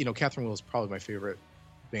Wheel is probably my favorite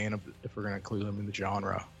band if we're going to include them in the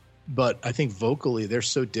genre. But I think vocally they're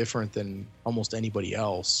so different than almost anybody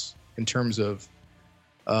else in terms of,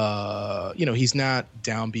 he's not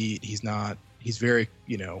downbeat. He's very,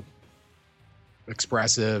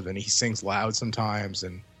 expressive, and he sings loud sometimes.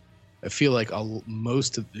 And I feel like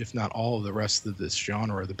most of, if not all of the rest of this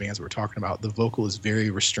genre, the bands we're talking about, the vocal is very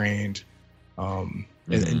restrained, and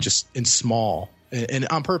just in small and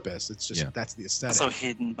on purpose. It's just, that's the aesthetic. Also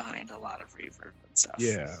hidden behind a lot of reverb and stuff.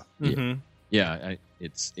 Yeah. Mm-hmm. Yeah,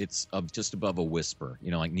 it's just above a whisper.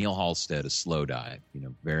 Like Neil Halstead, a slow dive.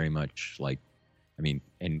 Very much like, I mean,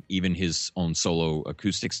 and even his own solo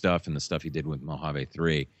acoustic stuff and the stuff he did with Mojave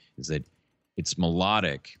 3 is that it's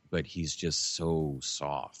melodic, but he's just so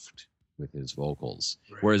soft with his vocals.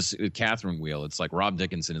 Right. Whereas with Catherine Wheel, it's like Rob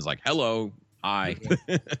Dickinson is like, hello, hi.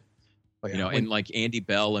 And like Andy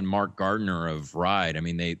Bell and Mark Gardner of Ride, I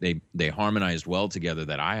mean, they harmonized well together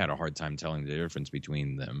that I had a hard time telling the difference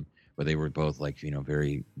between them, but they were both like,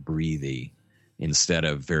 very breathy instead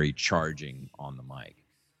of very charging on the mic.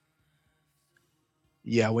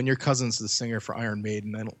 Yeah, when your cousin's the singer for Iron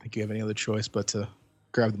Maiden, I don't think you have any other choice but to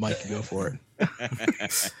grab the mic and go for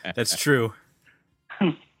it. That's true.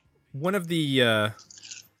 One of the let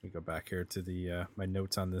me go back here to the my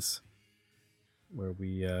notes on this, where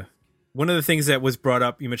we one of the things that was brought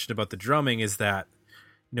up, you mentioned about the drumming, is that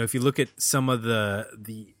if you look at some of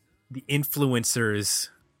the influencers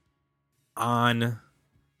on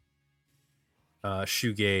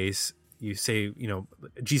shoegaze, you say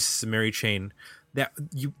Jesus and Mary Chain, that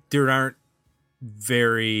there aren't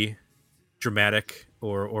very dramatic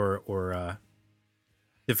or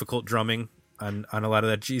difficult drumming on a lot of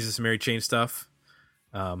that Jesus and Mary Chain stuff.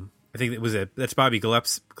 I think that's Bobby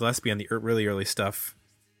Gillespie on the really early stuff,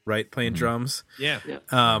 right? Playing drums. Yeah.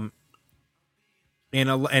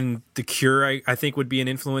 And The Cure, I think, would be an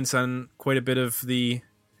influence on quite a bit of the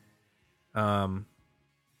shoegaze,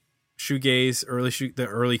 the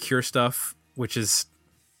early Cure stuff, which is,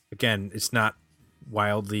 again, it's not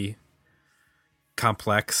wildly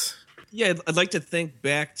complex. Yeah, I'd like to think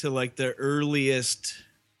back to like the earliest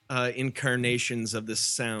incarnations of this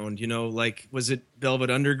sound. Like, was it Velvet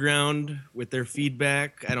Underground with their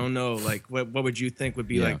feedback? I don't know. Like, what would you think would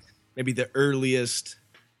be like maybe the earliest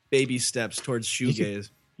baby steps towards shoegaze?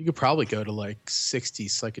 You could probably go to like 60s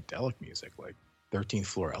psychedelic music, like 13th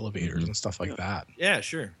Floor Elevators and stuff like that. Yeah,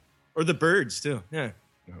 sure. Or the Birds too. Yeah.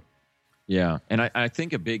 Yeah, and I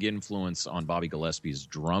think a big influence on Bobby Gillespie's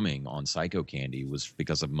drumming on Psycho Candy was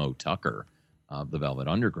because of Mo Tucker. of the Velvet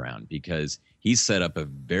Underground, because he set up a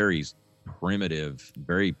very primitive,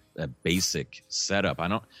 very basic setup.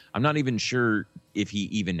 I'm not even sure if he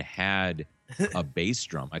even had a bass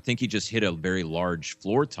drum. I think he just hit a very large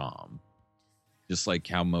floor tom, just like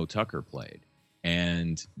how Mo Tucker played,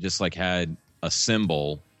 and just like had a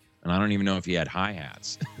cymbal, and I don't even know if he had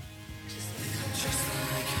hi-hats.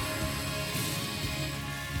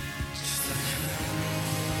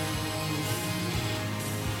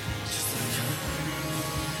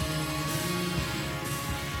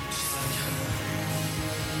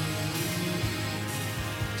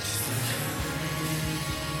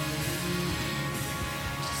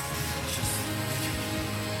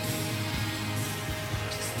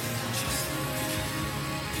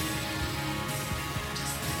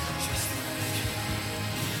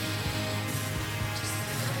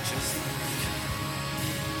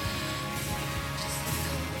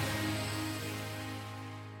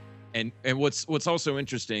 And what's also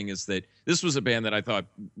interesting is that this was a band that I thought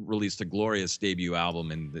released a glorious debut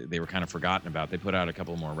album, and they were kind of forgotten about. They put out a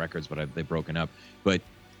couple more records, but they've broken up. But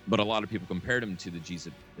a lot of people compared them to the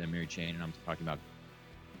Jesus and Mary Chain, and I'm talking about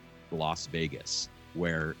Las Vegas,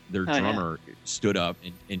 where their drummer stood up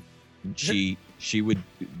and she would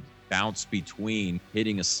bounce between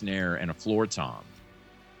hitting a snare and a floor tom.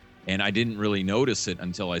 And I didn't really notice it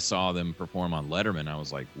until I saw them perform on Letterman. I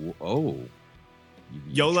was like, "Oh."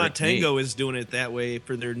 Yola Tango is doing it that way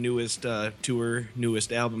for their newest tour,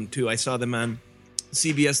 newest album too. I saw them on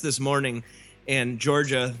CBS this morning, and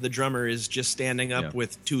Georgia, the drummer, is just standing up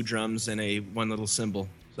with two drums and one little cymbal.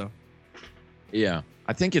 So, yeah,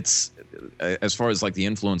 I think it's as far as like the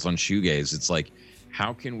influence on shoegaze, it's like,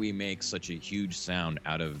 how can we make such a huge sound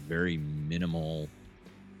out of very minimal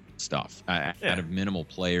stuff, out of minimal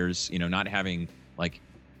players? You know, not having like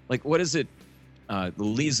what is it? The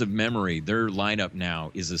Lees of Memory, their lineup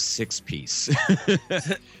now is a 6-piece,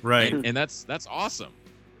 right? And that's awesome.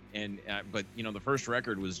 And but you know, the first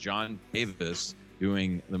record was John Davis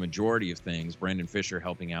doing the majority of things, Brandon Fisher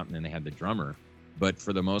helping out, and then they had the drummer. But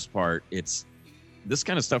for the most part, this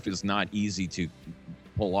kind of stuff is not easy to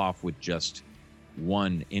pull off with just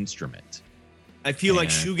one instrument. I feel like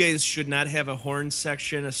shoegaze should not have a horn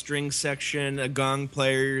section, a string section, a gong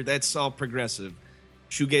player. That's all progressive.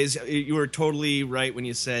 Shoegaze, you were totally right when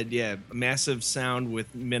you said, a massive sound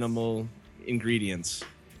with minimal ingredients.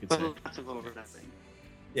 Lots of overdubbing.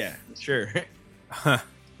 Yeah, sure.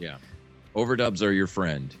 Yeah. Overdubs are your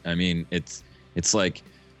friend. I mean, it's like,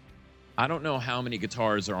 I don't know how many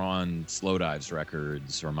guitars are on Slowdive's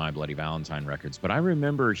records or My Bloody Valentine records, but I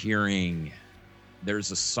remember hearing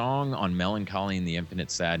there's a song on Melancholy and the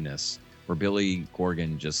Infinite Sadness where Billy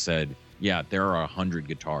Corgan just said, yeah, there are 100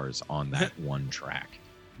 guitars on that one track.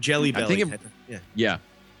 Jelly Belly. Yeah.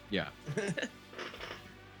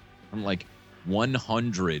 I'm like,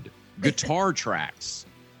 100 guitar tracks.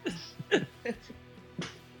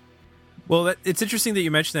 Well, it's interesting that you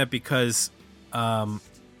mentioned that because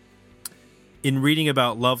in reading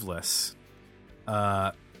about Loveless,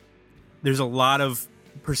 there's a lot of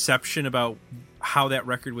perception about how that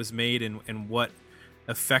record was made and what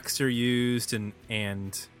effects are used and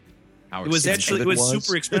it was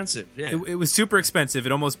super expensive. Yeah. It was super expensive.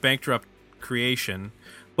 It almost bankrupt creation,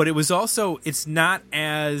 but it was also, it's not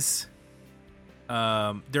as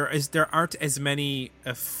there aren't as many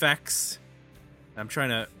effects. I'm trying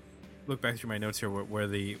to look back through my notes here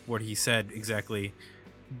what he said exactly,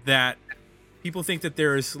 that people think that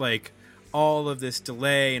there's like all of this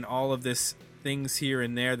delay and all of this things here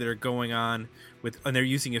and there that are going on and they're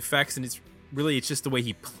using effects, and it's just the way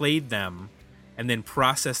he played them and then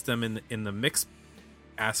processed them in the mix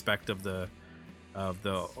aspect of the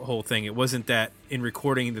whole thing. It wasn't that in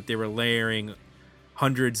recording that they were layering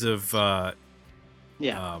hundreds of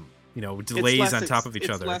delays on top of each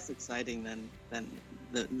other. It's less exciting than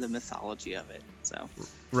the mythology of it. So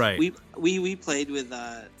right, we played with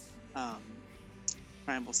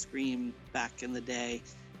Primal Scream back in the day,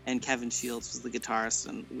 and Kevin Shields was the guitarist,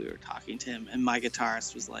 and we were talking to him, and my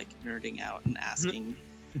guitarist was like nerding out and asking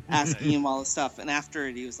him all this stuff, and after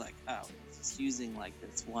it he was like, oh, it's just using like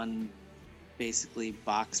this one basically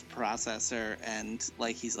box processor, and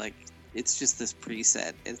like he's like, it's just this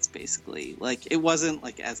preset. It's basically like, it wasn't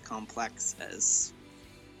like as complex as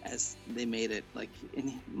they made it. Like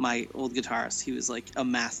in my old guitarist, he was like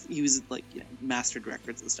he was like, mastered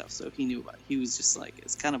records and stuff, so he knew about it. He was just like,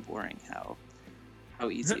 it's kind of boring how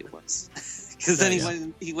easy it was, because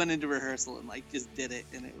then he went into rehearsal and like just did it,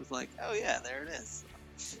 and it was like, oh yeah, there it is.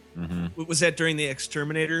 Mm-hmm. Was that during the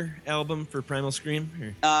Exterminator album for Primal Scream?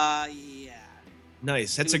 Or? Yeah.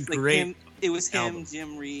 Nice. That's a great. It was him, album.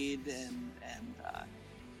 Jim Reed, and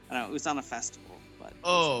I don't know, it was on a festival. But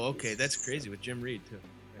Oh, okay, that's crazy with Jim Reed too.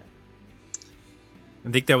 I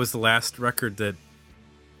think that was the last record that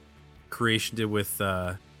Creation did with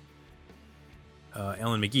Alan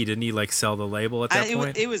McGee. Didn't he like sell the label at that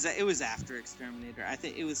point? It was after Exterminator. I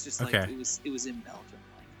think it was just like Okay. it was in Belgium,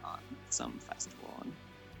 like on some festival, and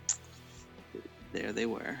there they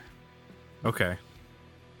were. Okay.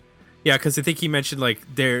 Yeah, because I think he mentioned like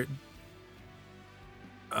there's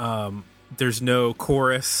no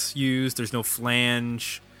chorus used, there's no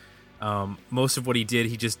flange. Most of what he did,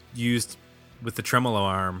 he just used with the tremolo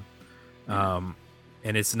arm, and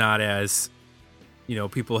it's not as,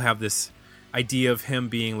 people have this idea of him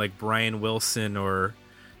being like Brian Wilson or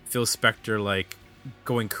Phil Spector, like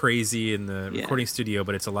going crazy in the recording studio,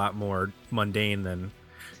 but it's a lot more mundane than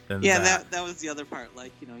that. That was the other part.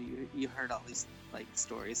 Like, you heard all these like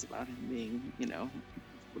stories about him being,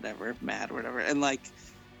 whatever, mad or whatever, and like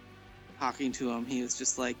talking to him, he was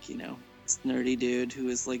just like, this nerdy dude who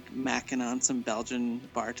was like macking on some Belgian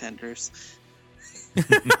bartenders.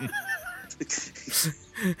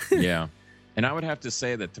 Yeah. And I would have to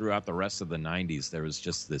say that throughout the rest of the 90s, there was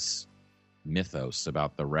just this mythos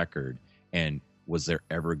about the record. And was there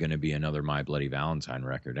ever going to be another My Bloody Valentine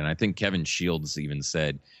record? And I think Kevin Shields even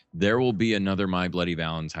said, there will be another My Bloody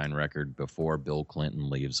Valentine record before Bill Clinton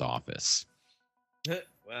leaves office.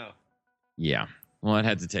 Wow. Yeah. Well, it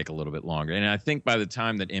had to take a little bit longer. And I think by the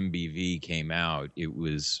time that MBV came out,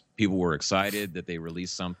 people were excited that they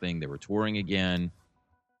released something. They were touring again.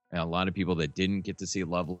 And a lot of people that didn't get to see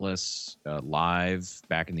Loveless live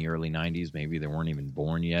back in the early 90s, maybe they weren't even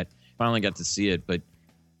born yet, finally got to see it. But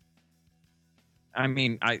I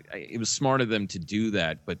mean, it was smart of them to do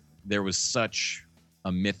that, but there was such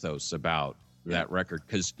a mythos about that record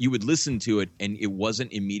because you would listen to it and it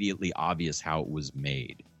wasn't immediately obvious how it was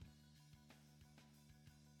made.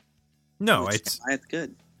 No, it's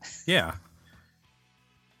good. Yeah.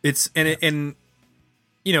 It's and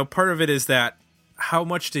part of it is that how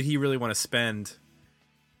much did he really want to spend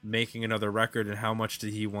making another record, and how much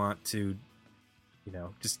did he want to,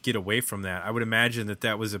 just get away from that? I would imagine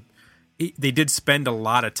that was they did spend a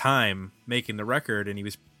lot of time making the record,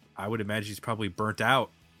 and I would imagine he's probably burnt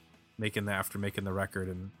out after making the record,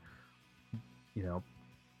 and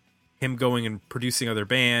him going and producing other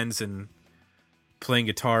bands and playing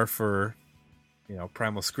guitar for,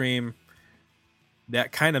 Primal Scream.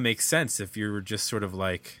 That kind of makes sense if you were just sort of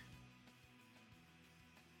like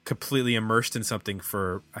completely immersed in something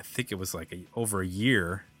for, I think it was like over a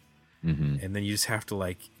year, and then you just have to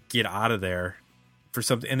like get out of there for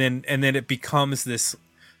something, and then it becomes this,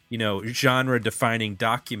 genre defining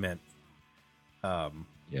document.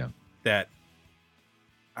 That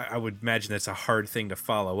I would imagine that's a hard thing to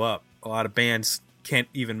follow up. A lot of bands can't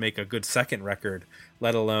even make a good second record,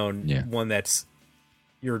 let alone one that's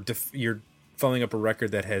you're following up a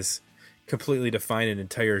record that has completely defined an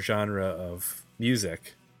entire genre of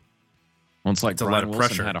music. Well, it's like it's a Brian lot of Wilson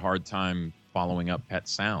pressure. had a hard time following up Pet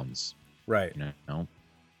Sounds. Right.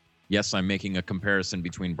 Yes, I'm making a comparison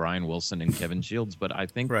between Brian Wilson and Kevin Shields, but I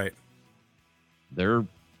think they're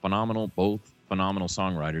phenomenal, both phenomenal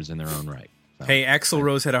songwriters in their own right. So, hey, Axl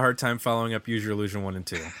Rose had a hard time following up Use Your Illusion 1 and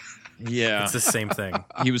 2. Yeah. It's the same thing.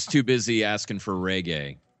 He was too busy asking for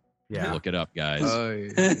reggae. Yeah. Look it up, guys.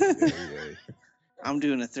 I'm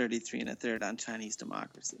doing a 33 1/3 on Chinese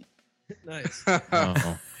Democracy. Nice.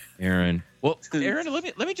 Oh, Aaron. Well, Aaron,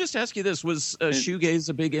 let me just ask you this: was shoegaze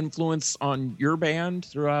a big influence on your band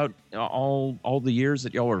throughout all the years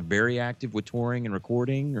that y'all were very active with touring and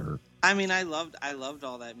recording? Or I mean, I loved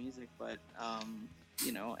all that music, but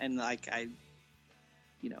and like I,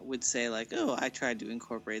 would say like, oh, I tried to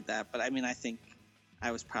incorporate that, but I mean, I think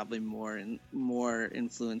I was probably more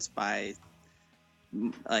influenced by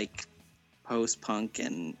like post-punk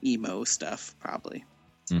and emo stuff, probably.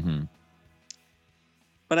 Mm-hmm.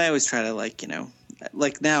 But I always try to like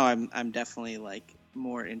now I'm definitely like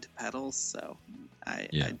more into pedals, so I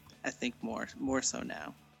think more so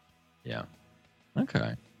now. Yeah.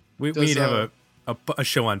 Okay. We need to have a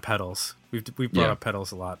show on pedals. We've brought up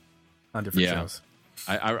pedals a lot on different shows.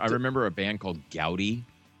 I remember a band called Gowdy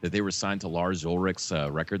that they were signed to Lars Ulrich's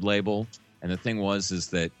record label, and the thing was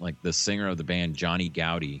that like the singer of the band, Johnny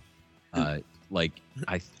Gowdy, like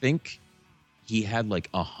I think he had like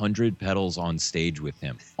 100 pedals on stage with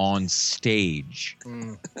him on stage.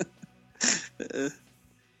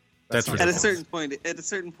 That's at a certain point.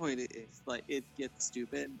 It's like it gets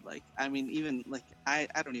stupid. Like I mean, even like I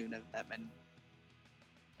don't even have that many.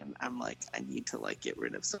 And I'm like, I need to like get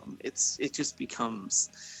rid of some. It just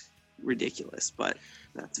becomes ridiculous, but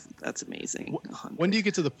that's amazing. When do you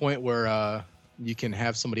get to the point where you can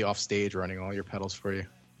have somebody off stage running all your pedals for you?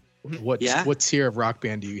 What Yeah. what tier of rock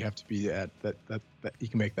band do you have to be at that you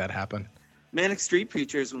can make that happen? Manic Street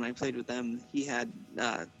Preachers, when I played with them, he had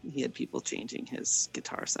people changing his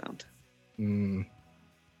guitar sound. Mm,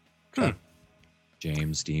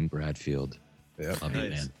 James Dean Bradfield. yeah. Love you,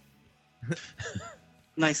 Nice. man.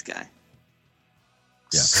 Nice guy.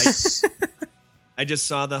 Yeah. I just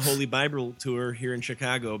saw the Holy Bible tour here in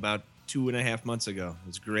Chicago about 2.5 months ago. It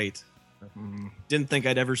was great. Mm, Didn't think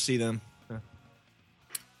I'd ever see them.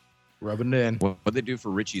 rubbing it in. What they do for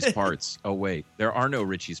Richie's parts? Oh wait, there are no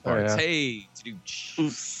Richie's parts. yeah. Hey, to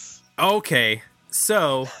do. Okay,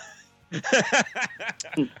 so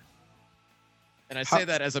And I say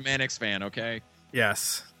that as a Mannix fan. Okay.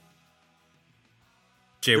 yes.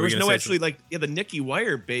 Jay, There were was you no gonna say actually the Nicky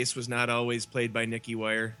Wire bass was not always played by Nicky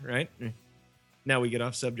Wire, right? Now we get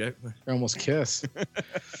off subject. They almost kiss.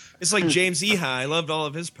 It's like James Eha. I loved all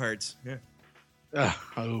of his parts. Yeah.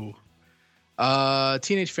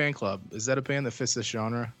 Teenage Fan Club, is that a band that fits this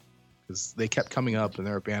genre? Because they kept coming up, and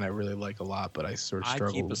they're a band I really like a lot, but I sort of I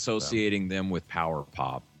struggle. keep with associating them with power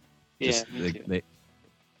pop. Yeah, me too.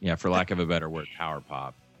 Yeah, for lack of a better word, power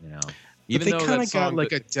pop. You know, But they kind that of got song-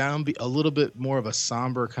 like a downbeat, a little bit more of a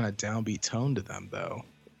somber kind of downbeat tone to them, though.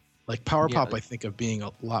 Like power Yeah. pop, I think of being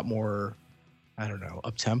a lot more, I don't know,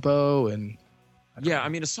 up tempo and. Yeah, I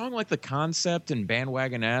mean, a song like The Concept and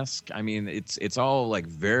Bandwagon-esque, I mean, it's all like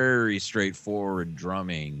very straightforward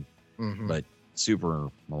drumming, Mhm. but super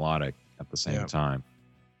melodic at the same Yeah. time.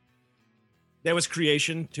 That was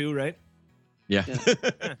Creation too, right? Yeah.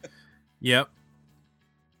 Yep.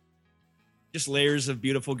 Just layers of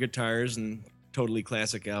beautiful guitars and totally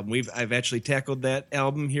classic album. I've actually tackled that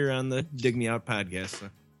album here on the Dig Me Out podcast. So.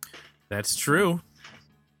 That's true.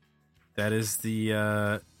 That is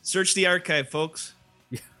the Search the archive, folks.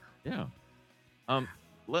 Yeah.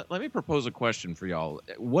 Let me propose a question for y'all.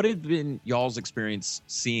 What had been y'all's experience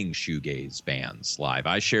seeing shoegaze bands live?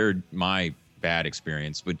 I shared my bad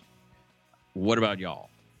experience, but what about y'all?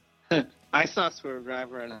 I saw Swerve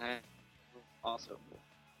Driver and I also.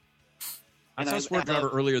 I And saw I- Swerve I- Driver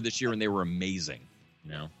earlier this year, and they were amazing.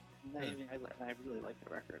 You know, I really like the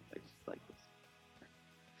record. I just like this.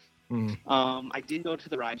 Mm. I did go to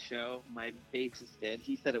the ride show. My bassist did.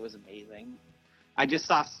 He said it was amazing. I just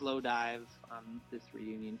saw Slow Dive on this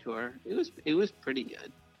reunion tour. It was pretty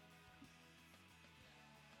good.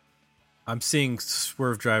 I'm seeing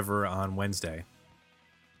Swerve Driver on Wednesday,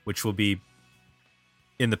 which will be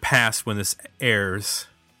in the past when this airs,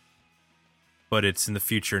 but it's in the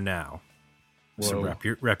future now. So Whoa.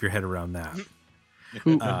 wrap your head around that.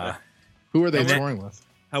 Who, Uh, who are they and that- touring with?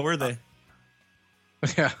 How were they?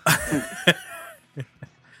 Yeah.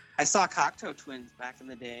 I saw Cocteau Twins back in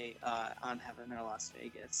the day on Heaven or Las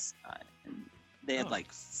Vegas, and they had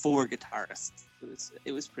like 4 guitarists.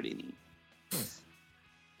 It was pretty neat.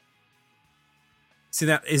 See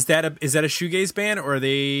that is that a shoegaze band, or are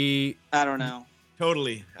they? I don't know.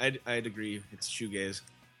 Totally. I'd agree. It's shoegaze.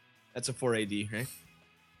 That's a 4AD, right?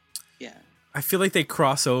 Yeah. I feel like they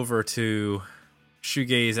cross over to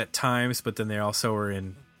shoegaze at times, but then they also are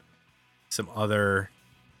in some other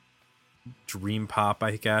dream pop,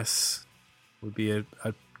 I guess, would be a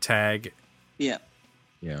tag. Yeah.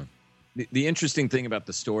 yeah. The interesting thing about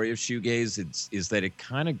the story of shoegaze is that it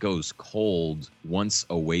kind of goes cold once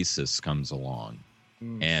Oasis comes along,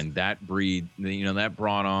 and that that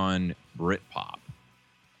brought on Britpop,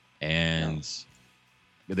 and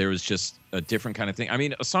there was just a different kind of thing. I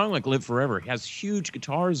mean, a song like "Live Forever" has huge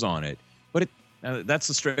guitars on it, but that's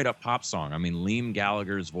a straight up pop song. I mean, Liam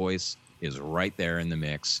Gallagher's voice is right there in the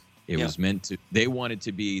mix. It was meant to. They wanted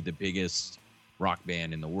to be the biggest rock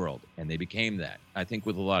band in the world, and they became that. I think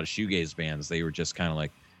with a lot of shoegaze bands, they were just kind of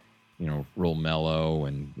like, real mellow,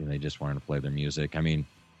 and they just wanted to play their music. I mean,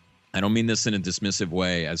 I don't mean this in a dismissive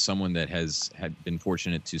way. As someone that had been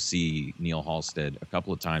fortunate to see Neil Halstead a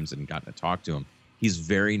couple of times and gotten to talk to him, he's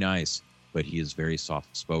very nice, but he is very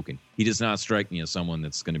soft spoken. He does not strike me as someone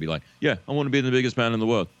that's going to be like, "Yeah, I want to be the biggest band in the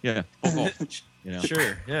world." Yeah,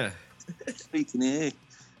 Sure. Yeah. Speaking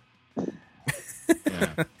of,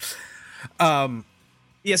 yeah.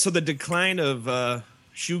 Yeah, so the decline of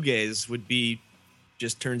shoegaze would be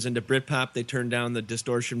just turns into Britpop. They turn down the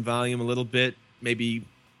distortion volume a little bit, maybe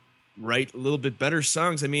write a little bit better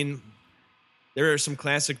songs. I mean, there are some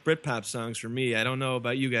classic Britpop songs for me. I don't know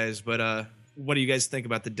about you guys, but what do you guys think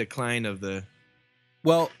about the decline of the...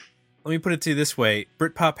 Well, let me put it to you this way.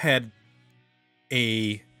 Britpop had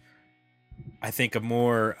a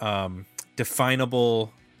more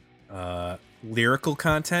definable lyrical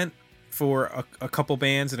content for a couple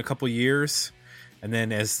bands in a couple years, and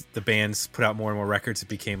then as the bands put out more and more records, it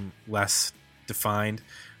became less defined.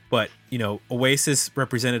 But, Oasis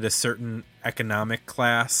represented a certain economic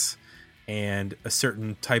class and a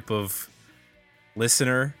certain type of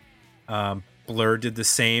listener. Blur did the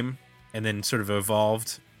same and then sort of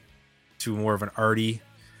evolved to more of an arty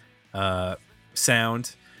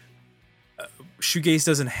sound. Shoegaze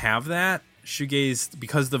doesn't have that. Shoegaze,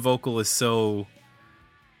 because the vocal is so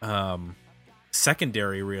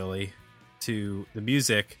secondary, really, to the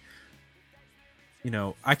music,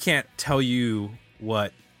 I can't tell you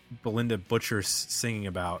what Belinda Butcher's singing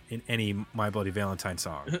about in any My Bloody Valentine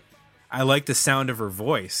song. I like the sound of her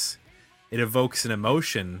voice. It evokes an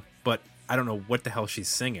emotion, but I don't know what the hell she's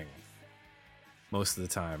singing most of the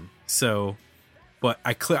time. So, but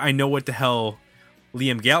I know what the hell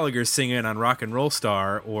Liam Gallagher's singing on Rock and Roll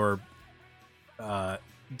Star or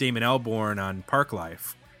Damon Albarn on Park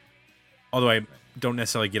Life. Although I don't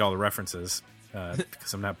necessarily get all the references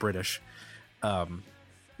because I'm not British. You're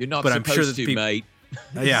not but supposed I'm sure that to, mate.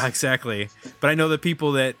 Yeah, exactly. But I know the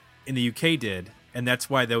people that in the UK did, and that's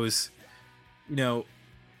why those,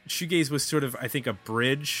 Shoegaze was sort of, I think, a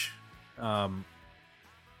bridge in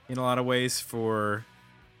a lot of ways for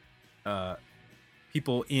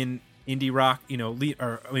people in indie rock,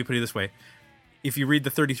 or let me put it this way. If you read the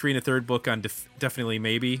 33 and a third book on Definitely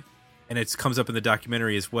Maybe, and it comes up in the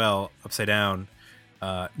documentary as well, Upside Down,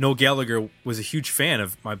 Noel Gallagher was a huge fan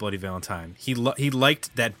of My Bloody Valentine. He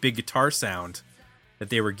liked that big guitar sound that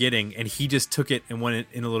they were getting, and he just took it and went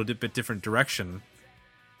in a little bit different direction.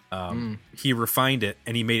 He refined it,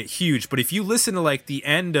 and he made it huge. But if you listen to like the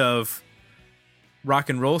end of Rock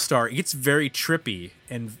and Roll Star, it gets very trippy.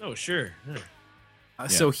 And oh, sure. Yeah.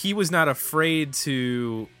 So he was not afraid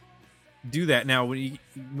to do that. Now, when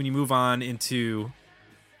you move on into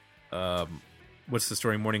what's the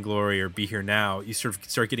story, Morning Glory or Be Here Now, you sort of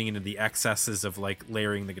start getting into the excesses of like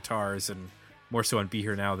layering the guitars, and more so on Be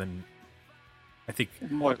Here Now than I think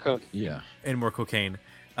More coke. Yeah. and more cocaine.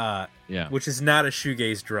 Yeah. Which is not a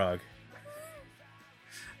shoegaze drug.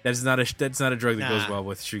 That's not a drug that goes well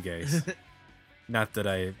with shoegaze. Not that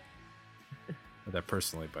I know that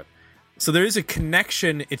personally, but so there is a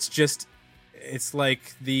connection. It's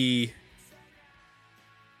like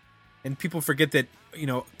and people forget that,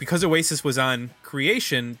 because Oasis was on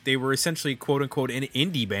Creation, they were essentially quote unquote an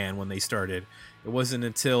indie band when they started. It wasn't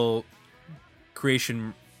until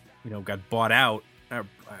Creation, got bought out. I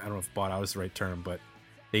don't know if bought out is the right term, but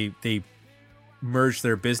they merged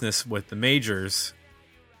their business with the majors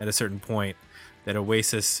at a certain point, that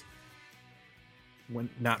Oasis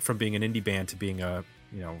went not from being an indie band to being a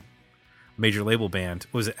major label band.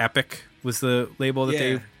 Was it Epic was the label that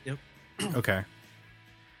they Yep. Okay.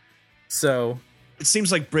 So It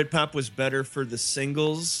seems like Britpop was better for the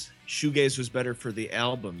singles. Shoegaze was better for the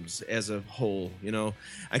albums as a whole.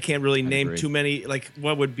 I can't really name agree. too many. Like,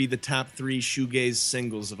 what would be the top 3 Shoegaze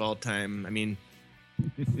singles of all time? I mean,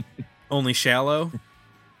 Only Shallow.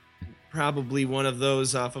 probably one of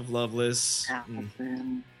those off of Loveless.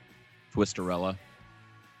 Allison. Twisterella.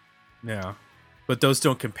 Yeah. But those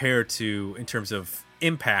don't compare to, in terms of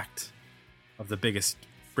impact, of the biggest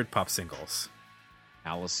Britpop singles.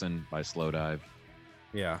 Allison by Slowdive.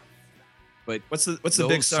 Yeah. But What's the those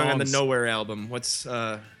big song on the songs- Nowhere album? What's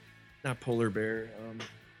not Polar Bear?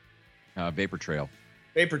 Vapor Trail.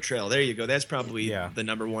 Vapor Trail. There you go. That's probably Yeah. the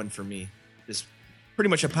number one for me. Just pretty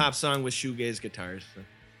much a pop song with shoegaze guitars. So.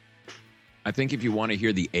 I think if you want to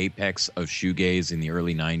hear the apex of shoegaze in the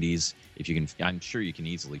early 90s, if you can, I'm sure you can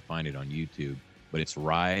easily find it on YouTube, but it's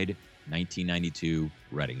Ride 1992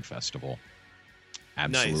 Reading Festival.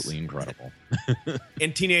 Absolutely incredible.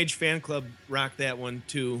 And Teenage Fan Club rocked that one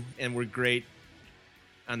too, and were great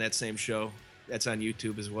on that same show. That's on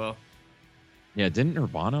YouTube as well. Yeah, didn't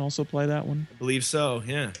Nirvana also play that one? I believe so.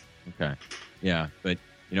 Yeah. Okay. Yeah, but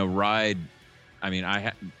Ride, I mean,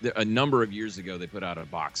 a number of years ago they put out a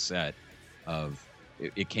box set of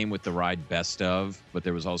it came with the Ride Best Of, but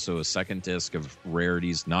there was also a second disc of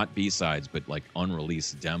rarities, not B-sides, but like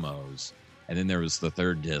unreleased demos. And then there was the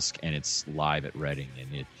third disc, and it's live at Reading,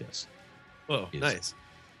 and it just Nice.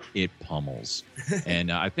 it pummels.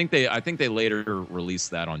 And I think they later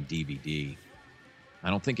released that on DVD. I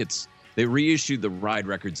don't think they reissued the Ride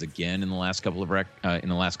records again in the last couple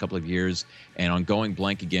of years, and on Going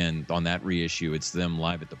Blank Again on that reissue, it's them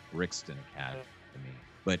live at the Brixton Academy.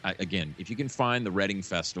 But again, if you can find the Reading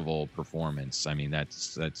Festival performance, I mean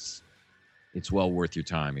it's well worth your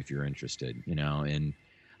time if you're interested, and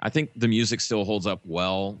I think the music still holds up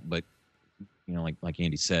well, but like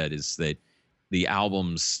Andy said, is that the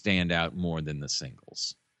albums stand out more than the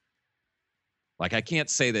singles. Like, I can't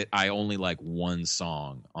say that I only like one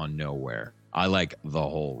song on Nowhere. I like the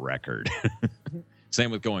whole record. Same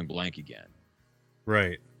with Going Blank Again.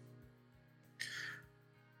 Right.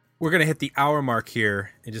 We're going to hit the hour mark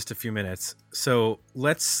here in just a few minutes. So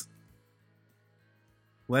let's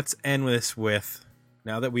end this with,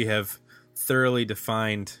 now that we have thoroughly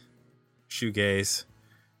defined shoegaze,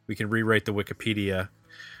 we can rewrite the Wikipedia.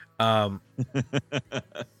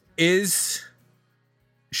 Is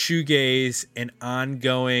shoegaze an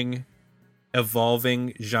ongoing,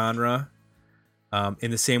 evolving genre,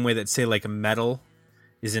 in the same way that, say, like metal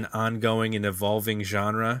is an ongoing and evolving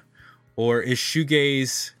genre? Or is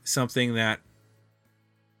shoegaze something that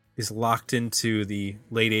is locked into the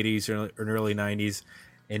late 80s or early 90s,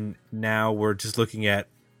 and now we're just looking at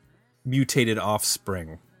mutated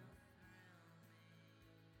offspring?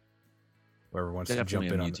 Whoever wants Definitely to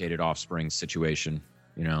jump in a mutated offspring situation,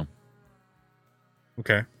 you know.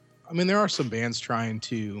 Okay. I mean, there are some bands trying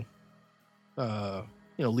to,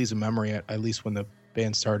 Lee's a memory. At least when the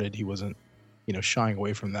band started, he wasn't, shying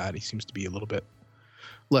away from that. He seems to be a little bit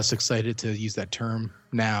less excited to use that term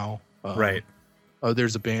now. Right. Oh,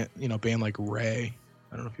 there's a band like Ray.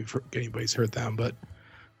 I don't know if anybody's heard them, but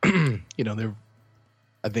they're,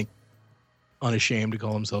 I think, unashamed to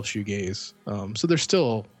call themselves shoegaze. So there's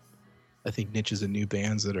still, I think, niches and new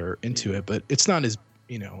bands that are into it, but it's not as,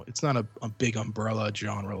 it's not a big umbrella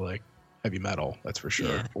genre like heavy metal, that's for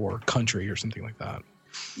sure, or country or something like that.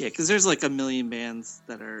 Yeah, because there's like a million bands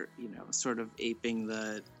that are, sort of aping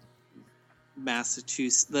the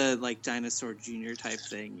Massachusetts, the like Dinosaur Jr. type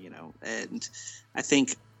thing, and I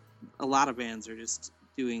think a lot of bands are just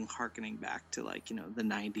harkening back to like, the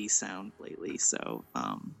 90s sound lately. So,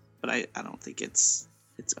 but I don't think it's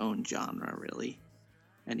its own genre really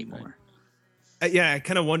anymore. Right. I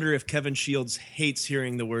kind of wonder if Kevin Shields hates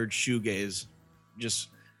hearing the word shoegaze, just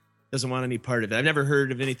doesn't want any part of it. I've never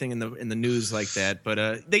heard of anything in the news like that,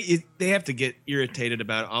 but they have to get irritated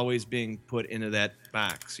about always being put into that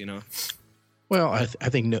box, Well, I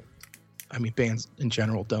think bands in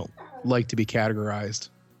general don't like to be categorized,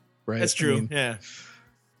 right? That's true. Yeah,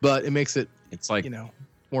 but it makes it's like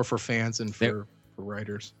more for fans and for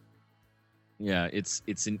writers. Yeah, it's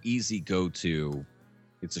an easy go-to.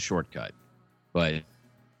 It's a shortcut, but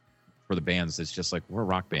for the bands, it's just like, we're a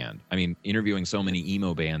rock band. I mean, interviewing so many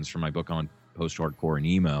emo bands for my book on post-hardcore and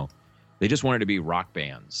emo, they just wanted to be rock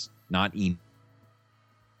bands, not emo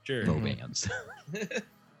bands.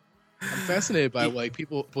 I'm fascinated by like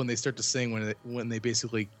people when they start to sing, when they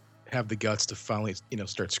basically have the guts to finally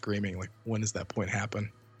start screaming. Like, when does that point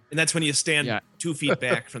happen? And that's when you stand 2 feet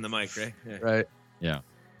back from the mic, right? Yeah. Right. Yeah.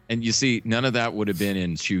 And you see, none of that would have been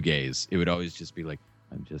in shoegaze. It would always just be like,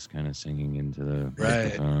 I'm just kind of singing into the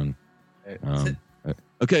microphone.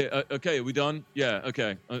 Okay, are we done? Yeah,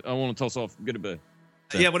 okay. I want to toss off. Get a bit.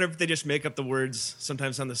 Yeah, whenever they just make up the words,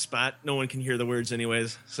 sometimes on the spot, no one can hear the words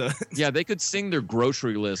anyways. So yeah, they could sing their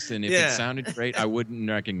grocery list, and if it sounded great, I wouldn't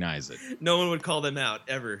recognize it. No one would call them out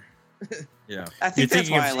ever. Yeah, I think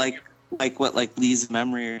that's why I like what like Lee's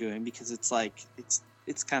Memory are doing, because it's like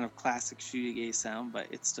it's kind of classic shoegaze sound, but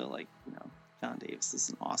it's still like John Davis is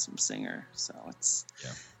an awesome singer, so it's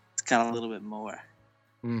kind of a little bit more.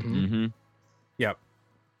 Mm-hmm. Mm-hmm. Yep.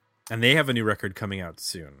 And they have a new record coming out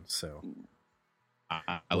soon, so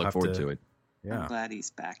I look forward to it. Yeah. I'm glad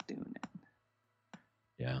he's back doing it.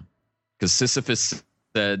 Yeah. Because Sisyphus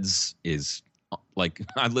Says is like,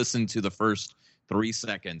 I listened to the first 3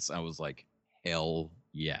 seconds. I was like, hell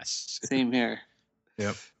yes. Same here.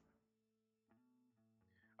 Yep.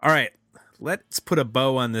 All right. Let's put a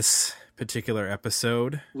bow on this particular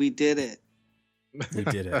episode. We did it. We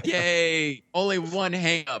did it. Yay. Only one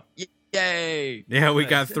hang up. Yay. Yeah, we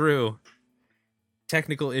got through.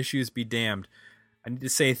 Technical issues be damned. I need to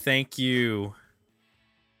say thank you,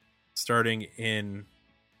 starting in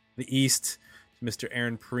the East, to Mr.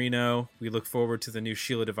 Aaron Perino. We look forward to the new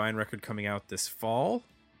Sheila Divine record coming out this fall.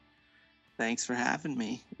 Thanks for having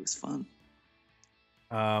me. It was fun.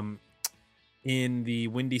 In the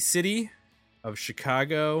Windy City of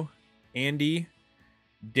Chicago, Andy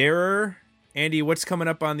Darer. Andy, what's coming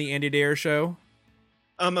up on the Andy Darer Show?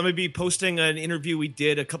 I'm going to be posting an interview we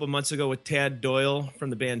did a couple months ago with Tad Doyle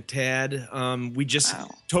from the band Tad. We just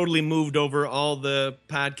totally moved over all the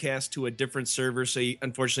podcasts to a different server, so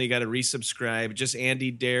unfortunately you got to resubscribe. Just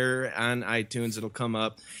Andy Dare on iTunes, it'll come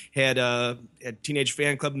up. Had Teenage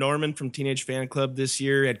Fan Club Norman from Teenage Fan Club this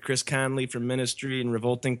year. Had Chris Conley from Ministry and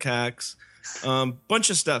Revolting Cox.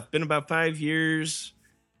 Bunch of stuff. Been about 5 years.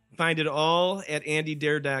 Find it all at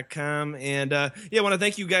andydare.com. And I want to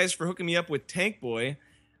thank you guys for hooking me up with Tank Boy.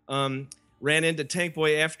 Ran into Tank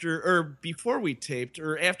Boy before we taped,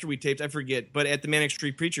 or after we taped, I forget, but at the Manic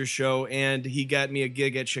Street Preacher show, and he got me a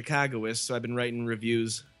gig at Chicagoist, so I've been writing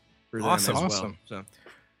reviews for them as well. So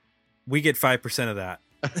we get 5% of that.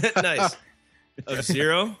 Nice. Of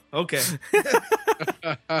 0? Okay.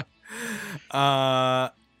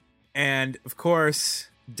 And of course,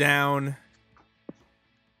 down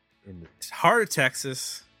in the heart of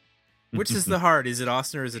Texas, which is the heart? Is it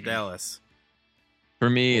Austin or is it Dallas? For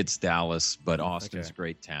me, it's Dallas, but Austin's Okay. a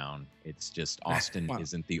great town. It's just Austin Wow.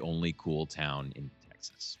 isn't the only cool town in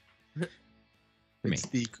Texas. For me.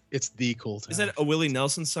 It's the cool town. Is that a Willie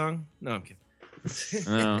Nelson song? No, I'm kidding.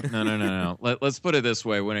 No. Let's put it this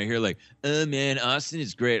way. When I hear like, oh man, Austin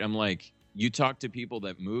is great, I'm like, you talk to people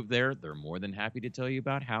that move there, they're more than happy to tell you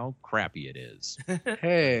about how crappy it is.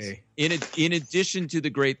 Hey, In addition to the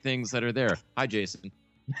great things that are there. Hi, Jason.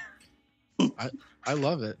 I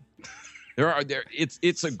love it.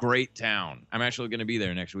 It's a great town. I'm actually going to be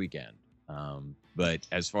there next weekend. But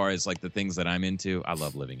as far as like the things that I'm into, I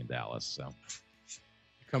love living in Dallas. So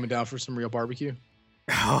Coming down for some real barbecue.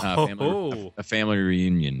 a family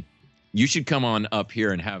reunion. You should come on up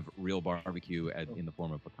here and have real barbecue in the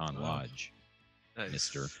form of Pecan Lodge, Nice.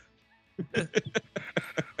 Mister.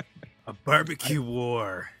 A barbecue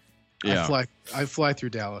war. Yeah. I fly through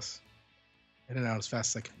Dallas, in and out as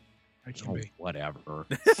fast as I can Oh, be. whatever.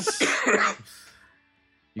 You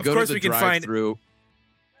Of go course to the we can find- drive-through.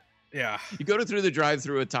 Yeah. You go through the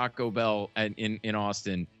drive-through at Taco Bell in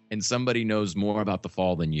Austin, and somebody knows more about the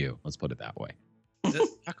fall than you. Let's put it that way. We don't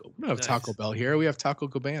have Nice. Taco Bell here. We have Taco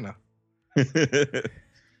Cabana. Come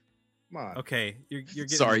on. Okay, you're getting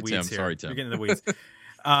Sorry, in the weeds Tim. here. Sorry, Tim. You're getting in the weeds.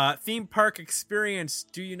 Theme park experience.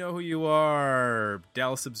 Do you know who you are?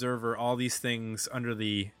 Dallas Observer. All these things under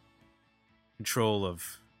the control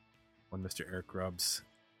of one Mr. Eric Grubbs.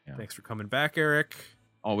 Yeah. Thanks for coming back, Eric.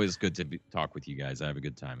 Always good to talk with you guys. I have a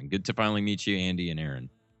good time, and good to finally meet you, Andy and Aaron.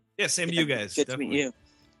 Yeah, same to you guys. Good to meet you.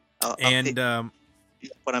 I'll And pick you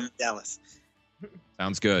up when I'm in Dallas.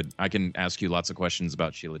 Sounds good. I can ask you lots of questions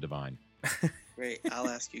about Sheila Devine. Great. I'll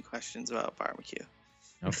ask you questions about barbecue.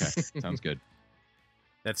 Okay, sounds good.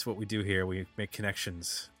 that's what we do here. We make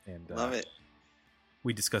connections and Love it.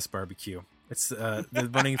 we discuss barbecue. It's the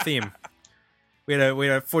running theme. We had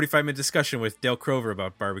a 45-minute discussion with Dale Crover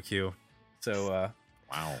about barbecue. So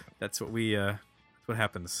Wow. that's what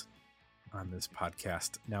happens on this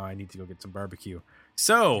podcast. Now I need to go get some barbecue.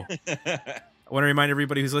 So I want to remind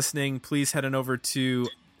everybody who's listening, please head on over to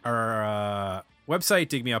our website,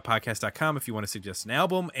 digmeoutpodcast.com, if you want to suggest an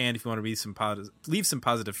album, and if you want to leave some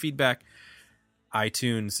positive feedback.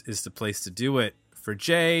 iTunes is the place to do it. For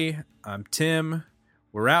Jay, I'm Tim.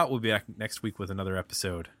 We're out. We'll be back next week with another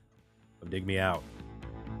episode of Dig Me Out.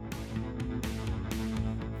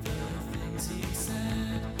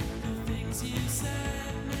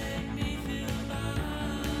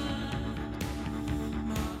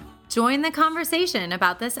 Join the conversation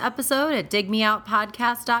about this episode at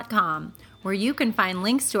digmeoutpodcast.com, where you can find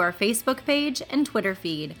links to our Facebook page and Twitter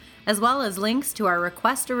feed, as well as links to our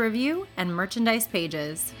request a review and merchandise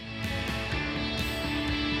pages.